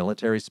 50% more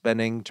military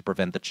spending to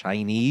prevent the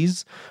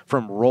Chinese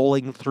from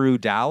rolling through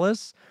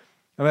Dallas.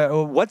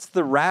 What's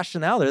the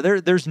rationale there?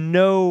 There's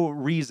no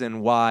reason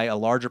why a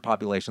larger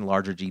population,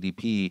 larger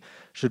GDP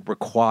should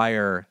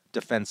require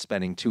defense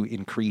spending to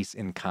increase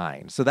in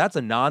kind. So that's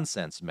a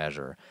nonsense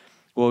measure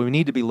What we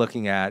need to be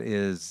looking at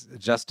is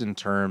just in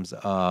terms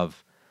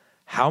of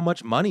how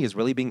much money is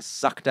really being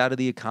sucked out of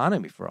the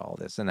economy for all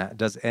this. And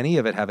does any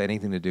of it have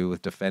anything to do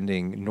with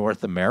defending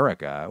North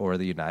America or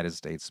the United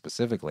States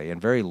specifically?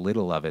 And very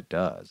little of it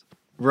does.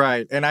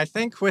 Right. And I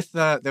think with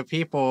the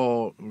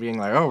people being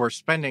like, oh, we're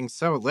spending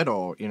so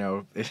little,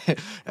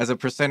 as a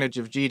percentage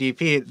of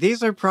GDP,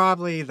 these are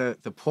probably the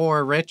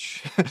poor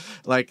rich,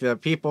 like the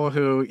people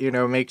who,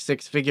 make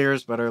six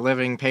figures but are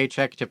living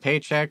paycheck to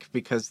paycheck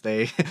because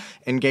they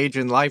engage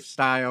in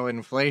lifestyle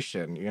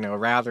inflation,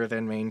 rather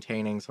than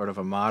maintaining sort of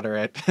a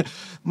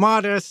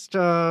modest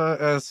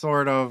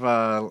sort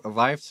of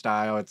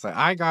lifestyle. It's like,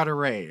 I got a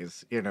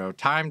raise,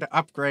 time to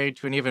upgrade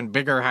to an even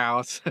bigger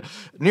house,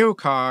 new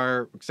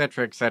car,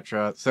 etc.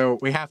 etc. So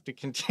we have to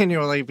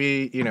continually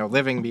be,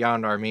 living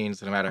beyond our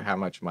means no matter how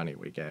much money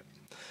we get.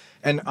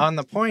 And on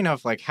the point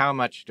of like how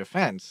much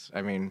defense,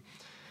 I mean,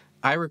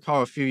 I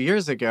recall a few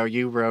years ago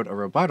you wrote a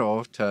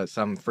rebuttal to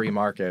some free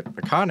market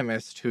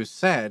economist who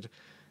said,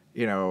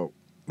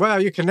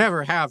 well, you can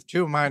never have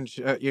too much,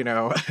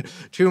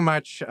 too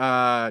much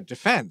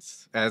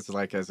defense as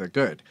a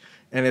good.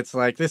 And it's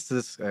like, this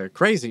is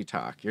crazy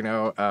talk,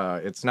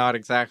 it's not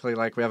exactly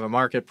like we have a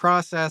market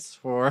process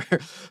for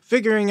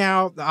figuring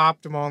out the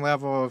optimal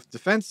level of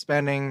defense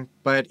spending.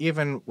 But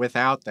even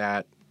without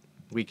that,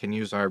 we can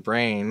use our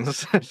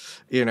brains.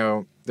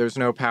 There's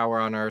no power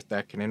on Earth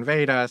that can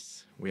invade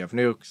us. We have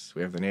nukes.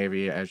 We have the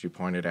Navy, as you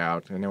pointed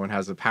out. And no one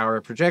has the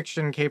power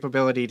projection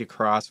capability to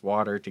cross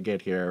water to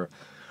get here.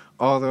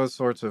 All those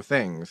sorts of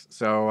things.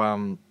 So,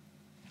 and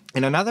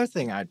another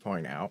thing I'd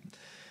point out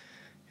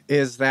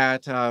is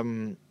that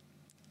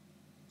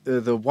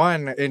the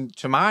one,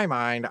 to my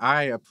mind,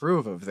 I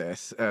approve of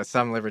this.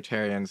 Some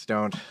libertarians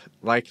don't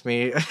like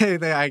me.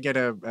 I get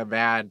a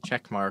bad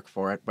check mark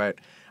for it, but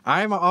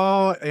I'm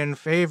all in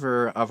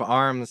favor of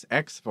arms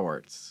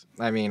exports.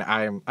 I mean,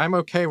 I'm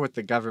okay with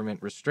the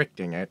government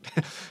restricting it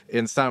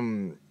in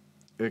some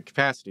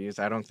capacities.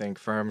 I don't think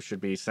firms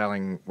should be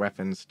selling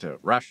weapons to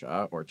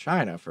Russia or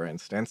China, for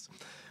instance.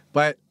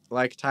 But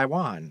like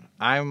Taiwan,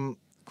 I'm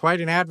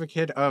quite an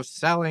advocate of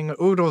selling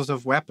oodles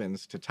of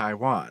weapons to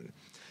Taiwan.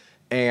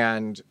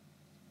 And,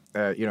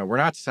 we're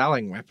not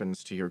selling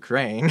weapons to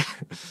Ukraine.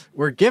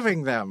 We're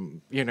giving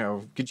them,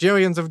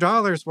 gajillions of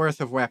dollars worth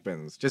of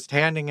weapons, just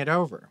handing it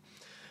over.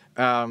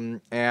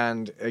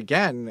 And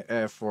again,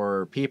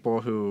 for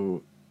people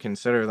who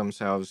consider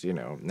themselves,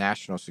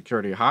 national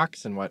security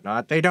hawks and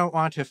whatnot, they don't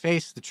want to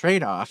face the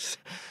trade-offs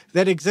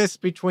that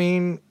exist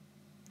between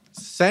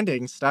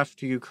sending stuff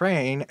to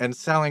Ukraine and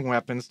selling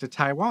weapons to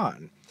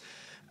Taiwan.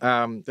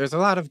 There's a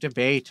lot of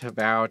debate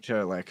about,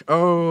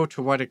 to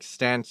what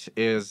extent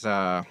is,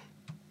 all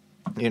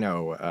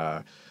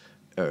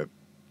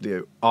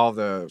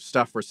the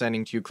stuff we're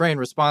sending to Ukraine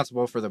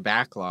responsible for the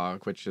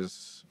backlog, which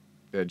is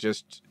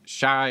just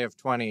shy of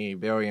 $20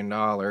 billion,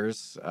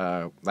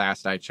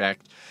 last I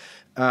checked,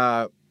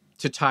 to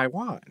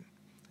Taiwan.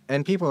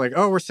 And people are like,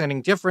 we're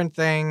sending different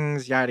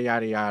things, yada,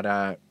 yada,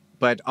 yada.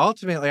 But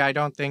ultimately, I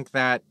don't think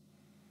that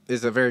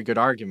is a very good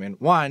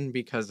argument. One,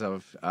 because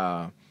of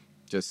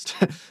just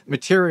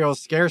material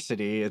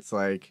scarcity. It's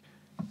like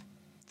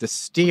the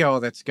steel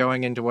that's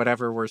going into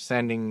whatever we're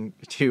sending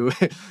to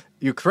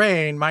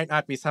Ukraine might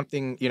not be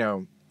something,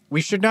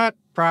 we should not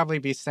probably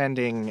be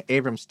sending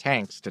Abrams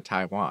tanks to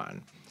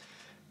Taiwan.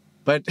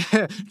 But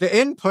the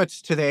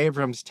inputs to the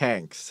Abrams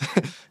tanks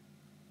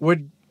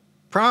would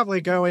probably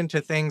go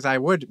into things I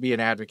would be an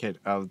advocate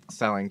of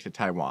selling to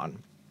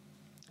Taiwan.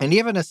 And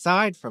even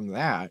aside from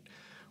that,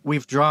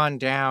 we've drawn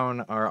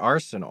down our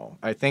arsenal.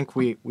 I think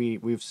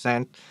we've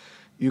sent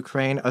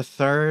Ukraine a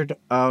third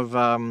of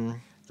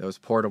those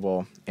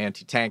portable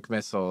anti-tank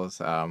missiles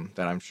that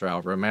I'm sure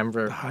I'll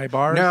remember. The high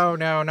bars? No,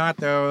 not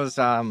those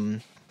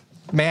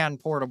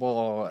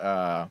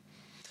man-portable...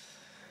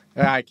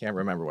 I can't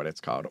remember what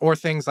it's called. Or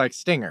things like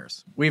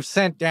Stingers. We've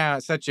sent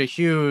down such a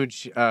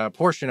huge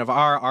portion of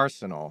our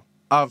arsenal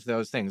of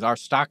those things, our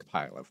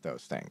stockpile of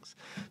those things.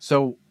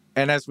 So,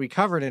 and as we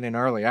covered in an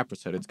early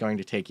episode, it's going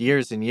to take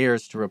years and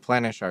years to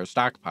replenish our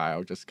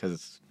stockpile just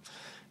because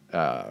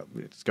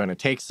it's going to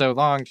take so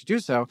long to do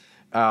so.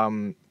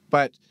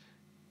 But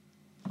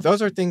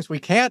those are things we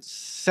can't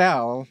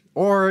sell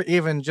or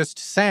even just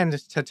send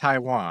to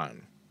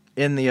Taiwan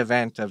in the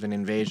event of an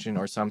invasion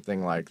or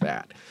something like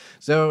that.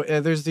 So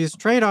there's these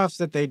trade-offs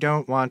that they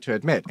don't want to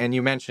admit. And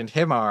you mentioned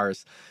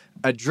HIMARS.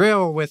 A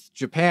drill with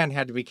Japan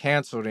had to be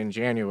canceled in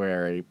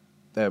January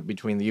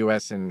between the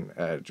U.S. and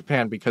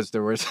Japan because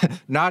there was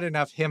not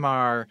enough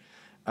HIMAR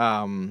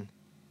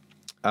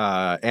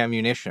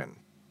ammunition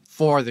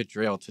for the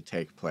drill to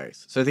take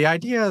place. So the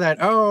idea that,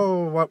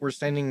 what we're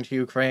sending to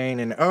Ukraine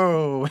and,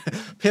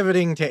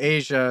 pivoting to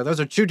Asia, those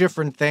are two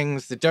different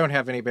things that don't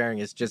have any bearing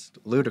is just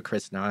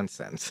ludicrous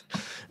nonsense.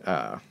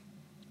 That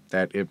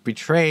it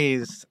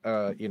betrays,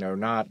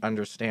 not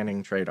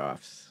understanding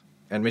trade-offs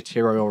and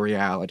material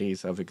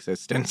realities of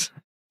existence.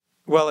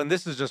 Well, and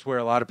this is just where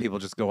a lot of people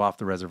just go off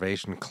the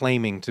reservation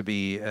claiming to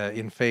be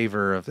in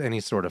favor of any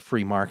sort of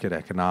free market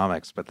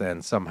economics, but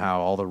then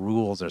somehow all the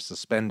rules are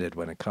suspended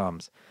when it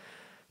comes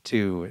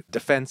to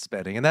defense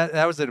spending. And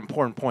that was an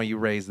important point you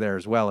raised there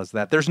as well, is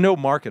that there's no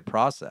market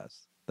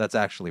process that's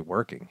actually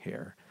working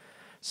here.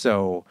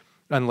 So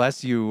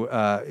unless you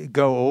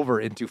go over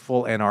into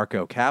full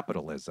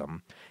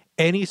anarcho-capitalism,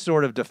 any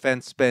sort of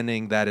defense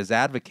spending that is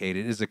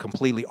advocated is a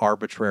completely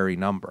arbitrary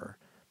number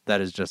that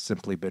has just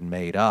simply been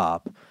made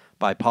up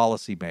by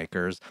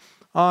policymakers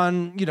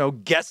on,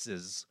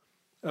 guesses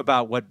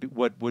about what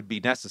would be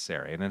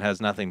necessary. And it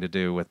has nothing to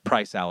do with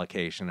price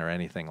allocation or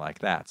anything like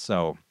that.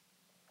 So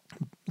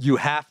you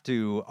have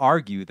to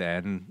argue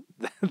then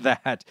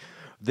that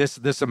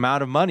this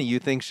amount of money you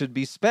think should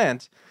be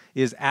spent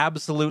is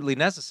absolutely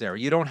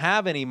necessary. You don't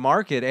have any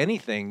market,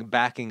 anything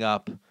backing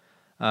up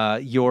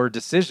your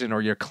decision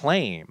or your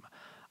claim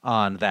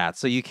on that.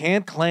 So you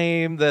can't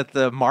claim that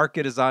the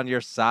market is on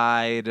your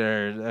side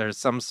or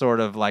some sort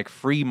of like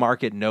free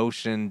market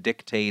notion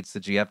dictates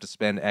that you have to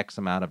spend X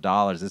amount of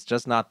dollars. It's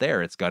just not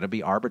there. It's going to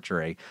be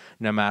arbitrary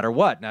no matter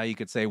what. Now you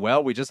could say,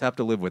 well, we just have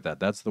to live with that.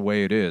 That's the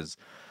way it is.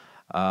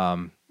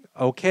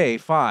 Okay,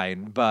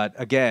 fine. But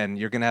again,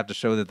 you're going to have to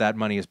show that that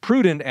money is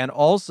prudent and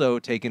also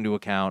take into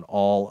account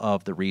all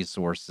of the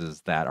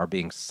resources that are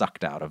being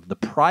sucked out of the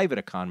private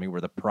economy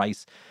where the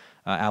price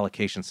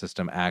allocation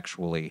system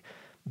actually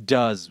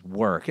does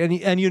work.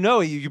 And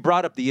you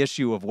brought up the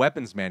issue of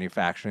weapons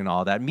manufacturing and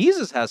all that.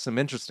 Mises has some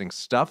interesting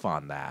stuff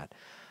on that.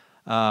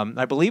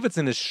 I believe it's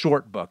in his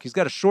short book. He's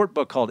got a short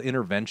book called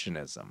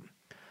Interventionism,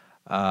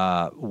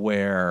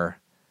 where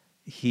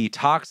he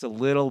talks a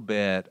little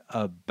bit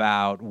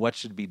about what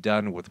should be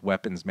done with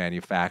weapons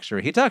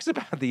manufacturing. He talks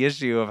about the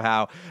issue of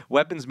how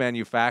weapons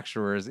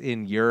manufacturers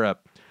in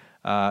Europe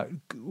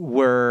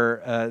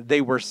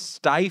were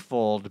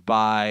stifled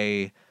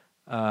by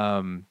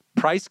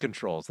price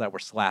controls that were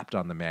slapped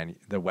on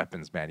the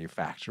weapons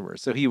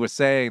manufacturers. So he was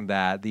saying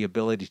that the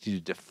ability to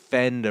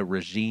defend a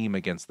regime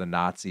against the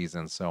Nazis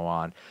and so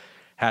on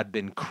had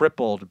been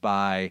crippled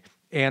by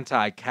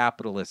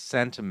anti-capitalist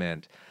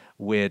sentiment,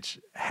 which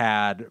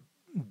had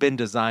been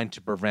designed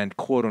to prevent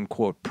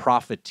quote-unquote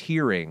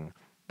profiteering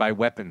by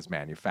weapons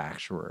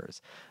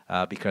manufacturers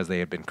because they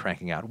had been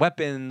cranking out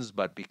weapons,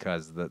 but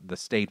because the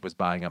state was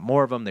buying up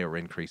more of them, they were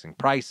increasing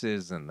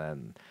prices, and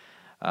then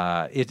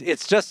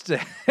it's just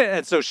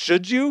and so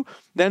should you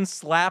then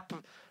slap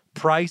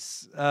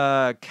price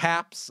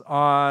caps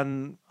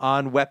on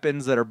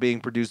weapons that are being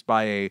produced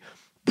by a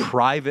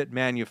private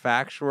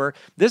manufacturer?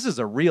 This is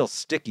a real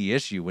sticky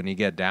issue when you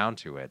get down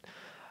to it.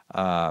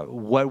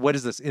 What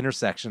is this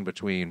intersection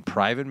between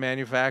private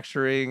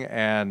manufacturing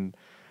and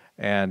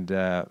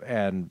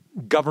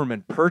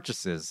government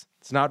purchases?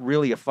 It's not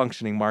really a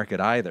functioning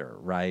market either,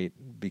 right?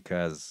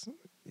 Because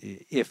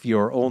if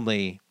your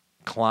only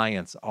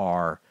clients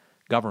are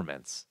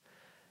governments,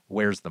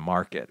 where's the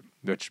market?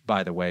 Which,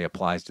 by the way,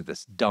 applies to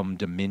this dumb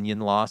Dominion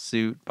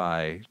lawsuit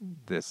by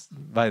this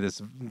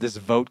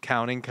vote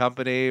counting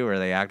company, where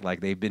they act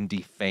like they've been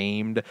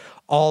defamed.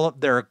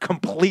 They're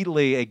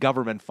completely a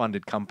government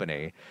funded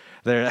company.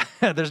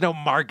 There's no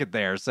market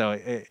there. So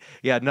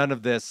none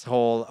of this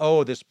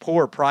whole this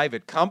poor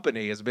private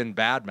company has been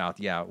badmouthed.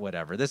 Yeah,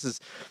 whatever. This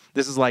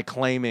is like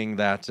claiming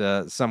that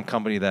some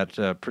company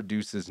that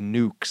produces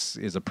nukes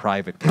is a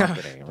private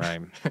company,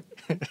 right?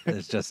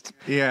 It's just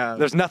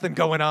there's nothing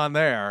going on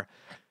there.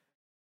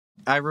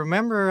 I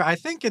remember, I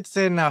think it's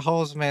in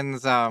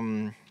Holzman's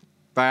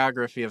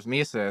biography of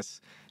Mises,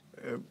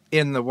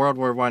 in the World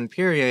War I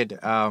period,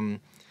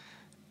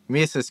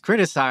 Mises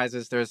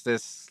criticizes there's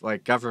this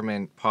like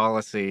government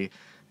policy.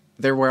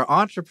 There were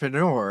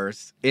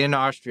entrepreneurs in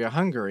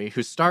Austria-Hungary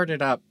who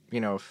started up,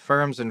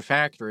 firms and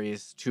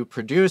factories to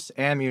produce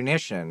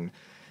ammunition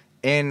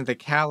in the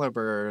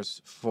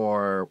calibers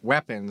for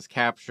weapons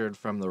captured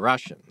from the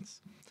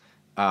Russians.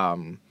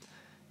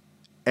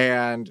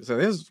 And so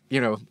this,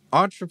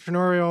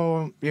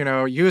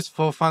 entrepreneurial,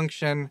 useful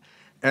function,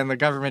 and the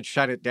government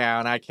shut it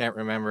down. I can't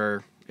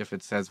remember if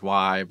it says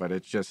why, but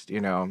it's just,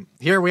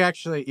 here we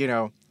actually,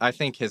 I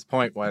think his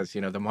point was,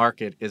 the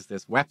market is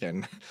this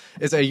weapon,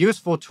 is a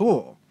useful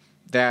tool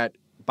that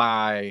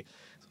by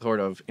sort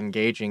of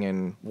engaging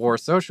in war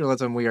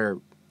socialism, we are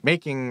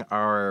making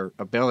our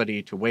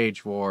ability to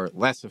wage war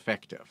less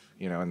effective,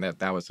 and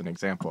that was an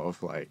example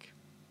of like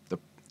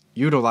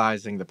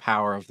utilizing the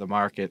power of the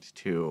market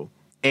to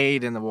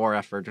aid in the war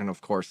effort, and of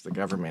course the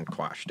government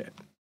quashed it.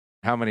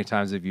 How many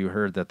times have you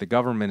heard that the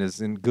government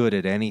isn't good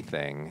at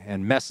anything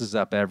and messes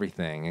up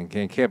everything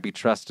and can't be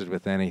trusted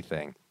with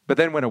anything? But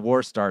then when a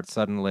war starts,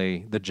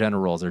 suddenly the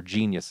generals are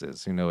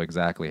geniuses who know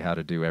exactly how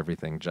to do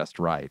everything just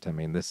right. I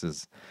mean, this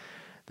is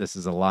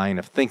a line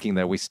of thinking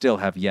that we still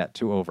have yet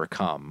to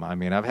overcome. I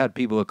mean, I've had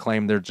people who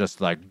claim they're just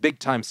like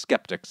big-time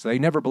skeptics. They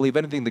never believe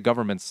anything the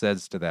government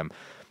says to them.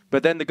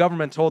 But then the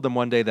government told them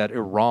one day that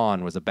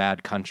Iran was a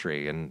bad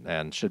country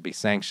and should be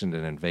sanctioned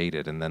and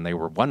invaded, and then they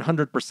were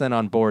 100%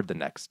 on board the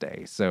next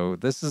day. So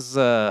this is,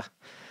 I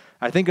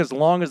think as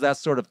long as that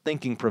sort of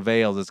thinking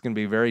prevails, it's going to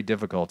be very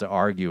difficult to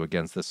argue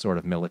against this sort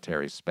of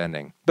military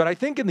spending. But I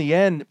think in the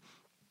end,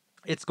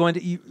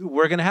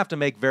 we're going to have to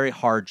make very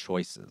hard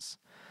choices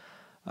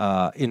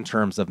in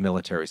terms of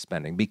military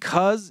spending.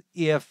 Because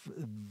if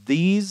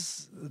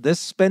this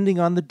spending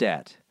on the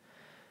debt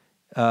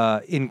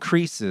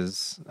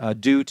increases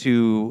due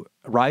to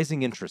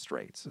rising interest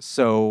rates.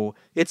 So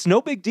it's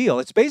no big deal.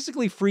 It's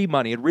basically free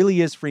money. It really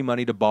is free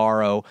money to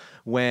borrow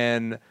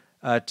when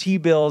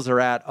T-bills are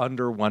at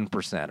under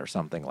 1% or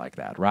something like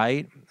that,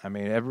 right? I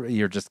mean,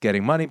 you're just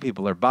getting money.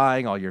 People are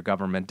buying all your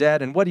government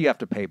debt. And what do you have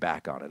to pay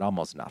back on it?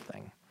 Almost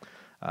nothing.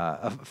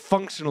 A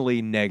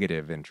functionally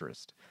negative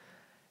interest.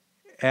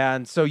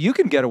 And so you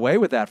can get away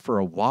with that for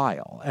a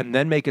while and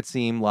then make it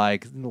seem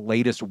like the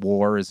latest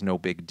war is no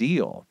big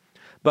deal.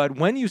 But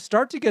when you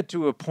start to get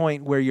to a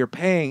point where you're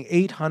paying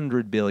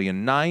 $800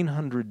 billion,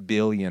 $900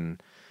 billion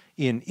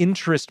in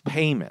interest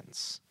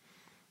payments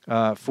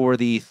for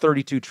the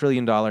 $32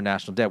 trillion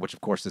national debt, which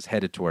of course is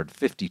headed toward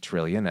 $50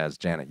 trillion, as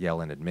Janet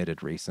Yellen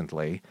admitted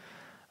recently,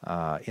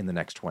 in the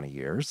next 20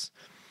 years,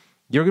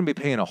 you're going to be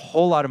paying a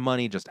whole lot of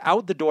money just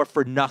out the door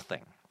for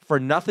nothing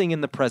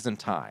in the present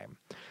time.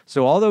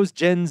 So all those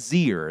Gen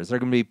Zers are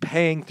going to be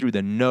paying through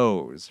the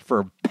nose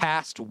for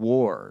past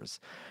wars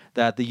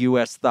that the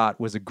U.S.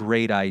 thought was a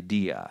great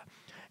idea.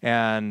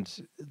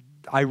 And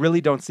I really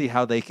don't see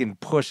how they can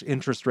push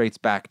interest rates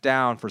back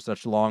down for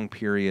such long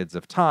periods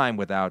of time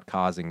without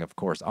causing, of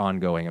course,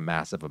 ongoing and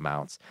massive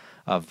amounts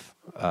of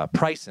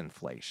price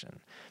inflation.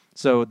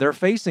 So they're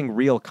facing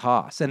real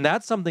costs. And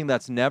that's something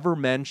that's never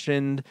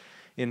mentioned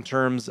in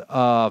terms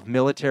of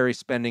military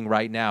spending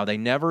right now. They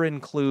never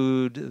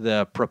include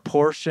the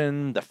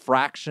proportion, the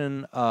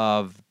fraction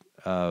of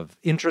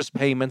interest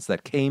payments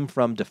that came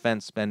from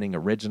defense spending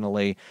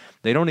originally.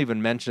 They don't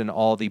even mention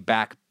all the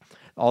back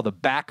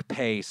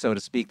pay, so to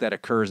speak, that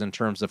occurs in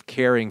terms of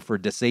caring for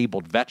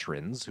disabled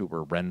veterans who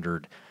were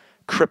rendered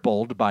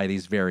crippled by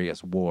these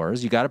various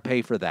wars. You got to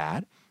pay for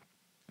that.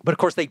 But of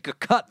course, they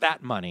cut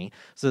that money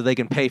so they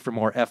can pay for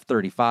more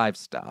F-35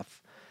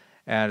 stuff.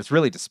 And it's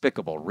really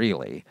despicable,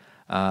 really.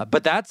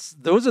 But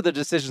those are the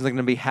decisions that are going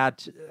to be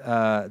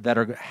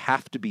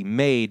have to be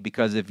made,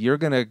 because if you're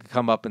going to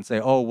come up and say,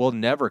 oh, we'll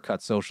never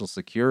cut Social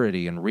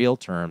Security in real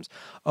terms.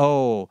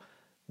 Oh,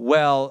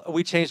 well,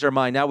 we changed our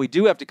mind. Now we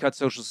do have to cut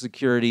Social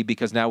Security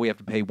because now we have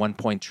to pay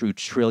 $1.2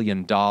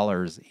 trillion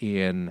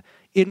in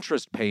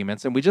interest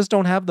payments, and we just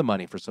don't have the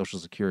money for Social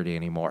Security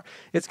anymore.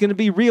 It's going to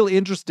be real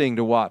interesting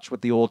to watch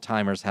what the old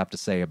timers have to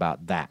say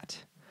about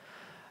that.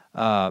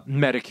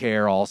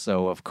 Medicare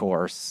also, of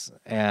course,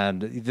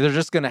 and they're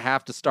just going to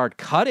have to start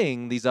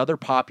cutting these other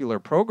popular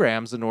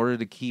programs in order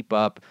to keep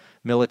up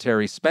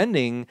military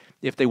spending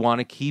if they want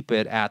to keep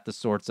it at the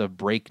sorts of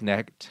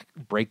breakneck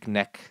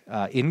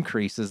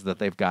increases that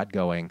they've got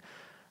going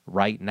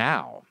right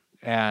now.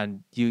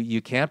 And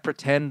you can't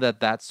pretend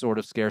that sort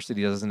of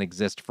scarcity doesn't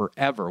exist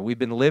forever. We've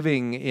been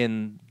living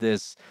in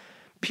this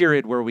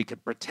period where we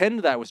could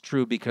pretend that was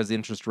true because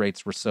interest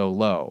rates were so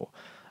low.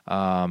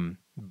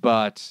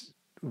 But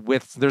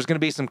there's going to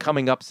be some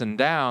coming ups and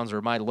downs, or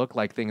it might look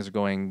like things are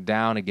going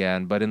down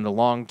again. But in the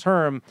long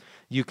term,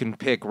 you can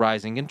pick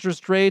rising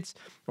interest rates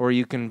or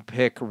you can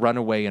pick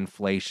runaway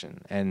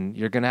inflation. And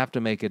you're going to have to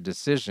make a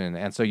decision.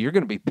 And so you're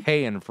going to be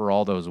paying for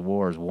all those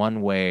wars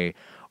one way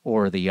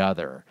or the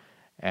other.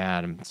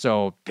 And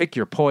so pick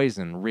your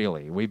poison,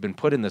 really. We've been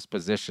put in this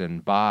position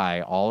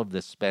by all of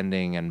this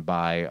spending and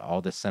by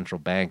all this central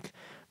bank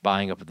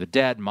buying up the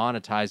debt,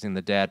 monetizing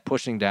the debt,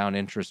 pushing down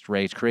interest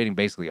rates, creating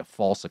basically a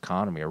false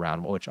economy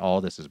around which all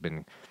this has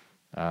been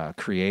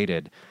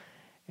created.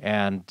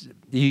 And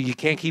you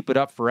can't keep it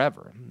up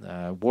forever.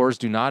 Wars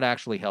do not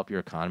actually help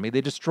your economy.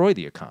 They destroy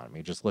the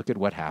economy. Just look at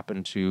what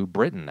happened to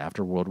Britain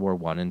after World War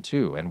I and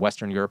II, and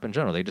Western Europe in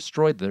general. They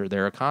destroyed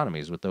their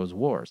economies with those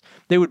wars.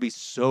 They would be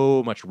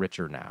so much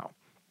richer now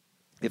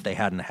if they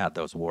hadn't had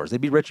those wars.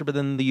 They'd be richer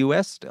than the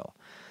U.S. still.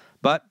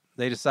 But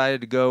they decided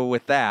to go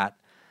with that.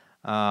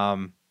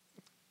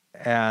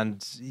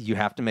 And you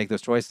have to make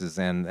those choices,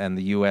 and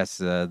the U.S.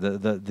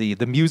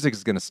 The music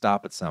is going to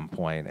stop at some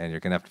point, and you're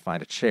going to have to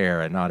find a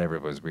chair, and not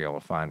everybody's going to be able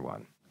to find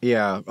one.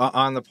 Yeah,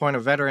 on the point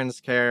of veterans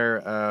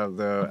care,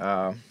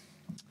 the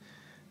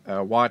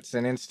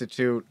Watson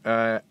Institute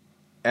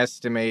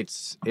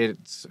estimates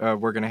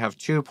we're going to have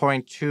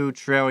 $2.2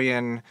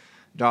 trillion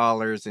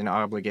in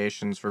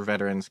obligations for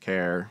veterans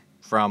care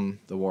from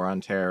the war on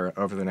terror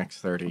over the next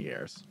 30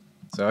 years.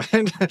 So,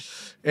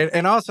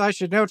 and also I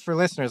should note for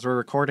listeners, we're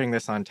recording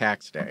this on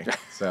tax day.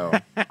 So,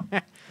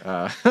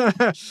 and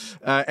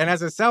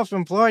as a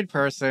self-employed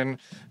person,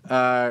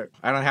 I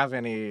don't have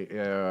any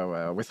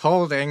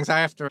withholdings. I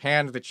have to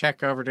hand the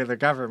check over to the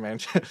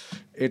government.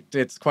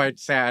 It's quite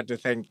sad to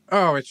think,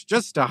 oh, it's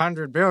just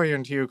 $100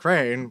 billion to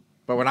Ukraine.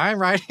 But when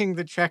I'm writing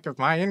the check of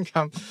my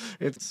income,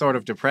 it's sort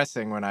of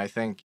depressing when I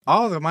think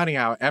all the money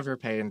I'll ever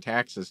pay in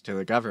taxes to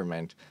the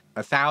government,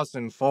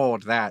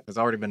 1,000-fold that has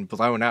already been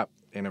blown up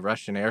in a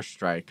Russian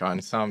airstrike on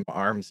some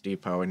arms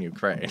depot in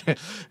Ukraine.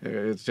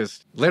 It's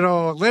just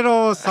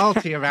little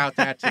salty about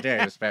that today,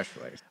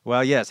 especially.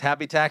 Well, yes,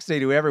 happy tax day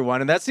to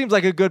everyone. And that seems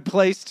like a good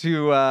place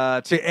to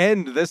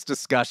end this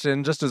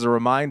discussion, just as a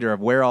reminder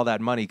of where all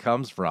that money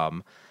comes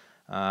from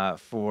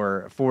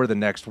for the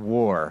next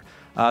war.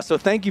 So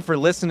thank you for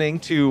listening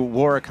to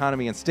War,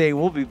 Economy, and State.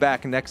 We'll be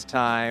back next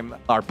time.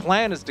 Our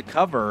plan is to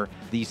cover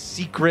the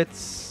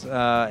secrets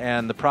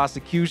and the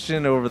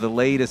prosecution over the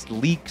latest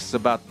leaks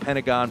about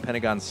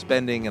Pentagon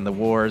spending and the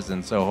wars.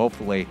 And so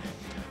hopefully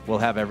we'll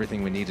have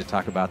everything we need to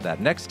talk about that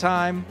next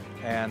time.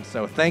 And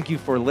so thank you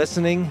for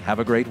listening. Have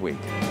a great week.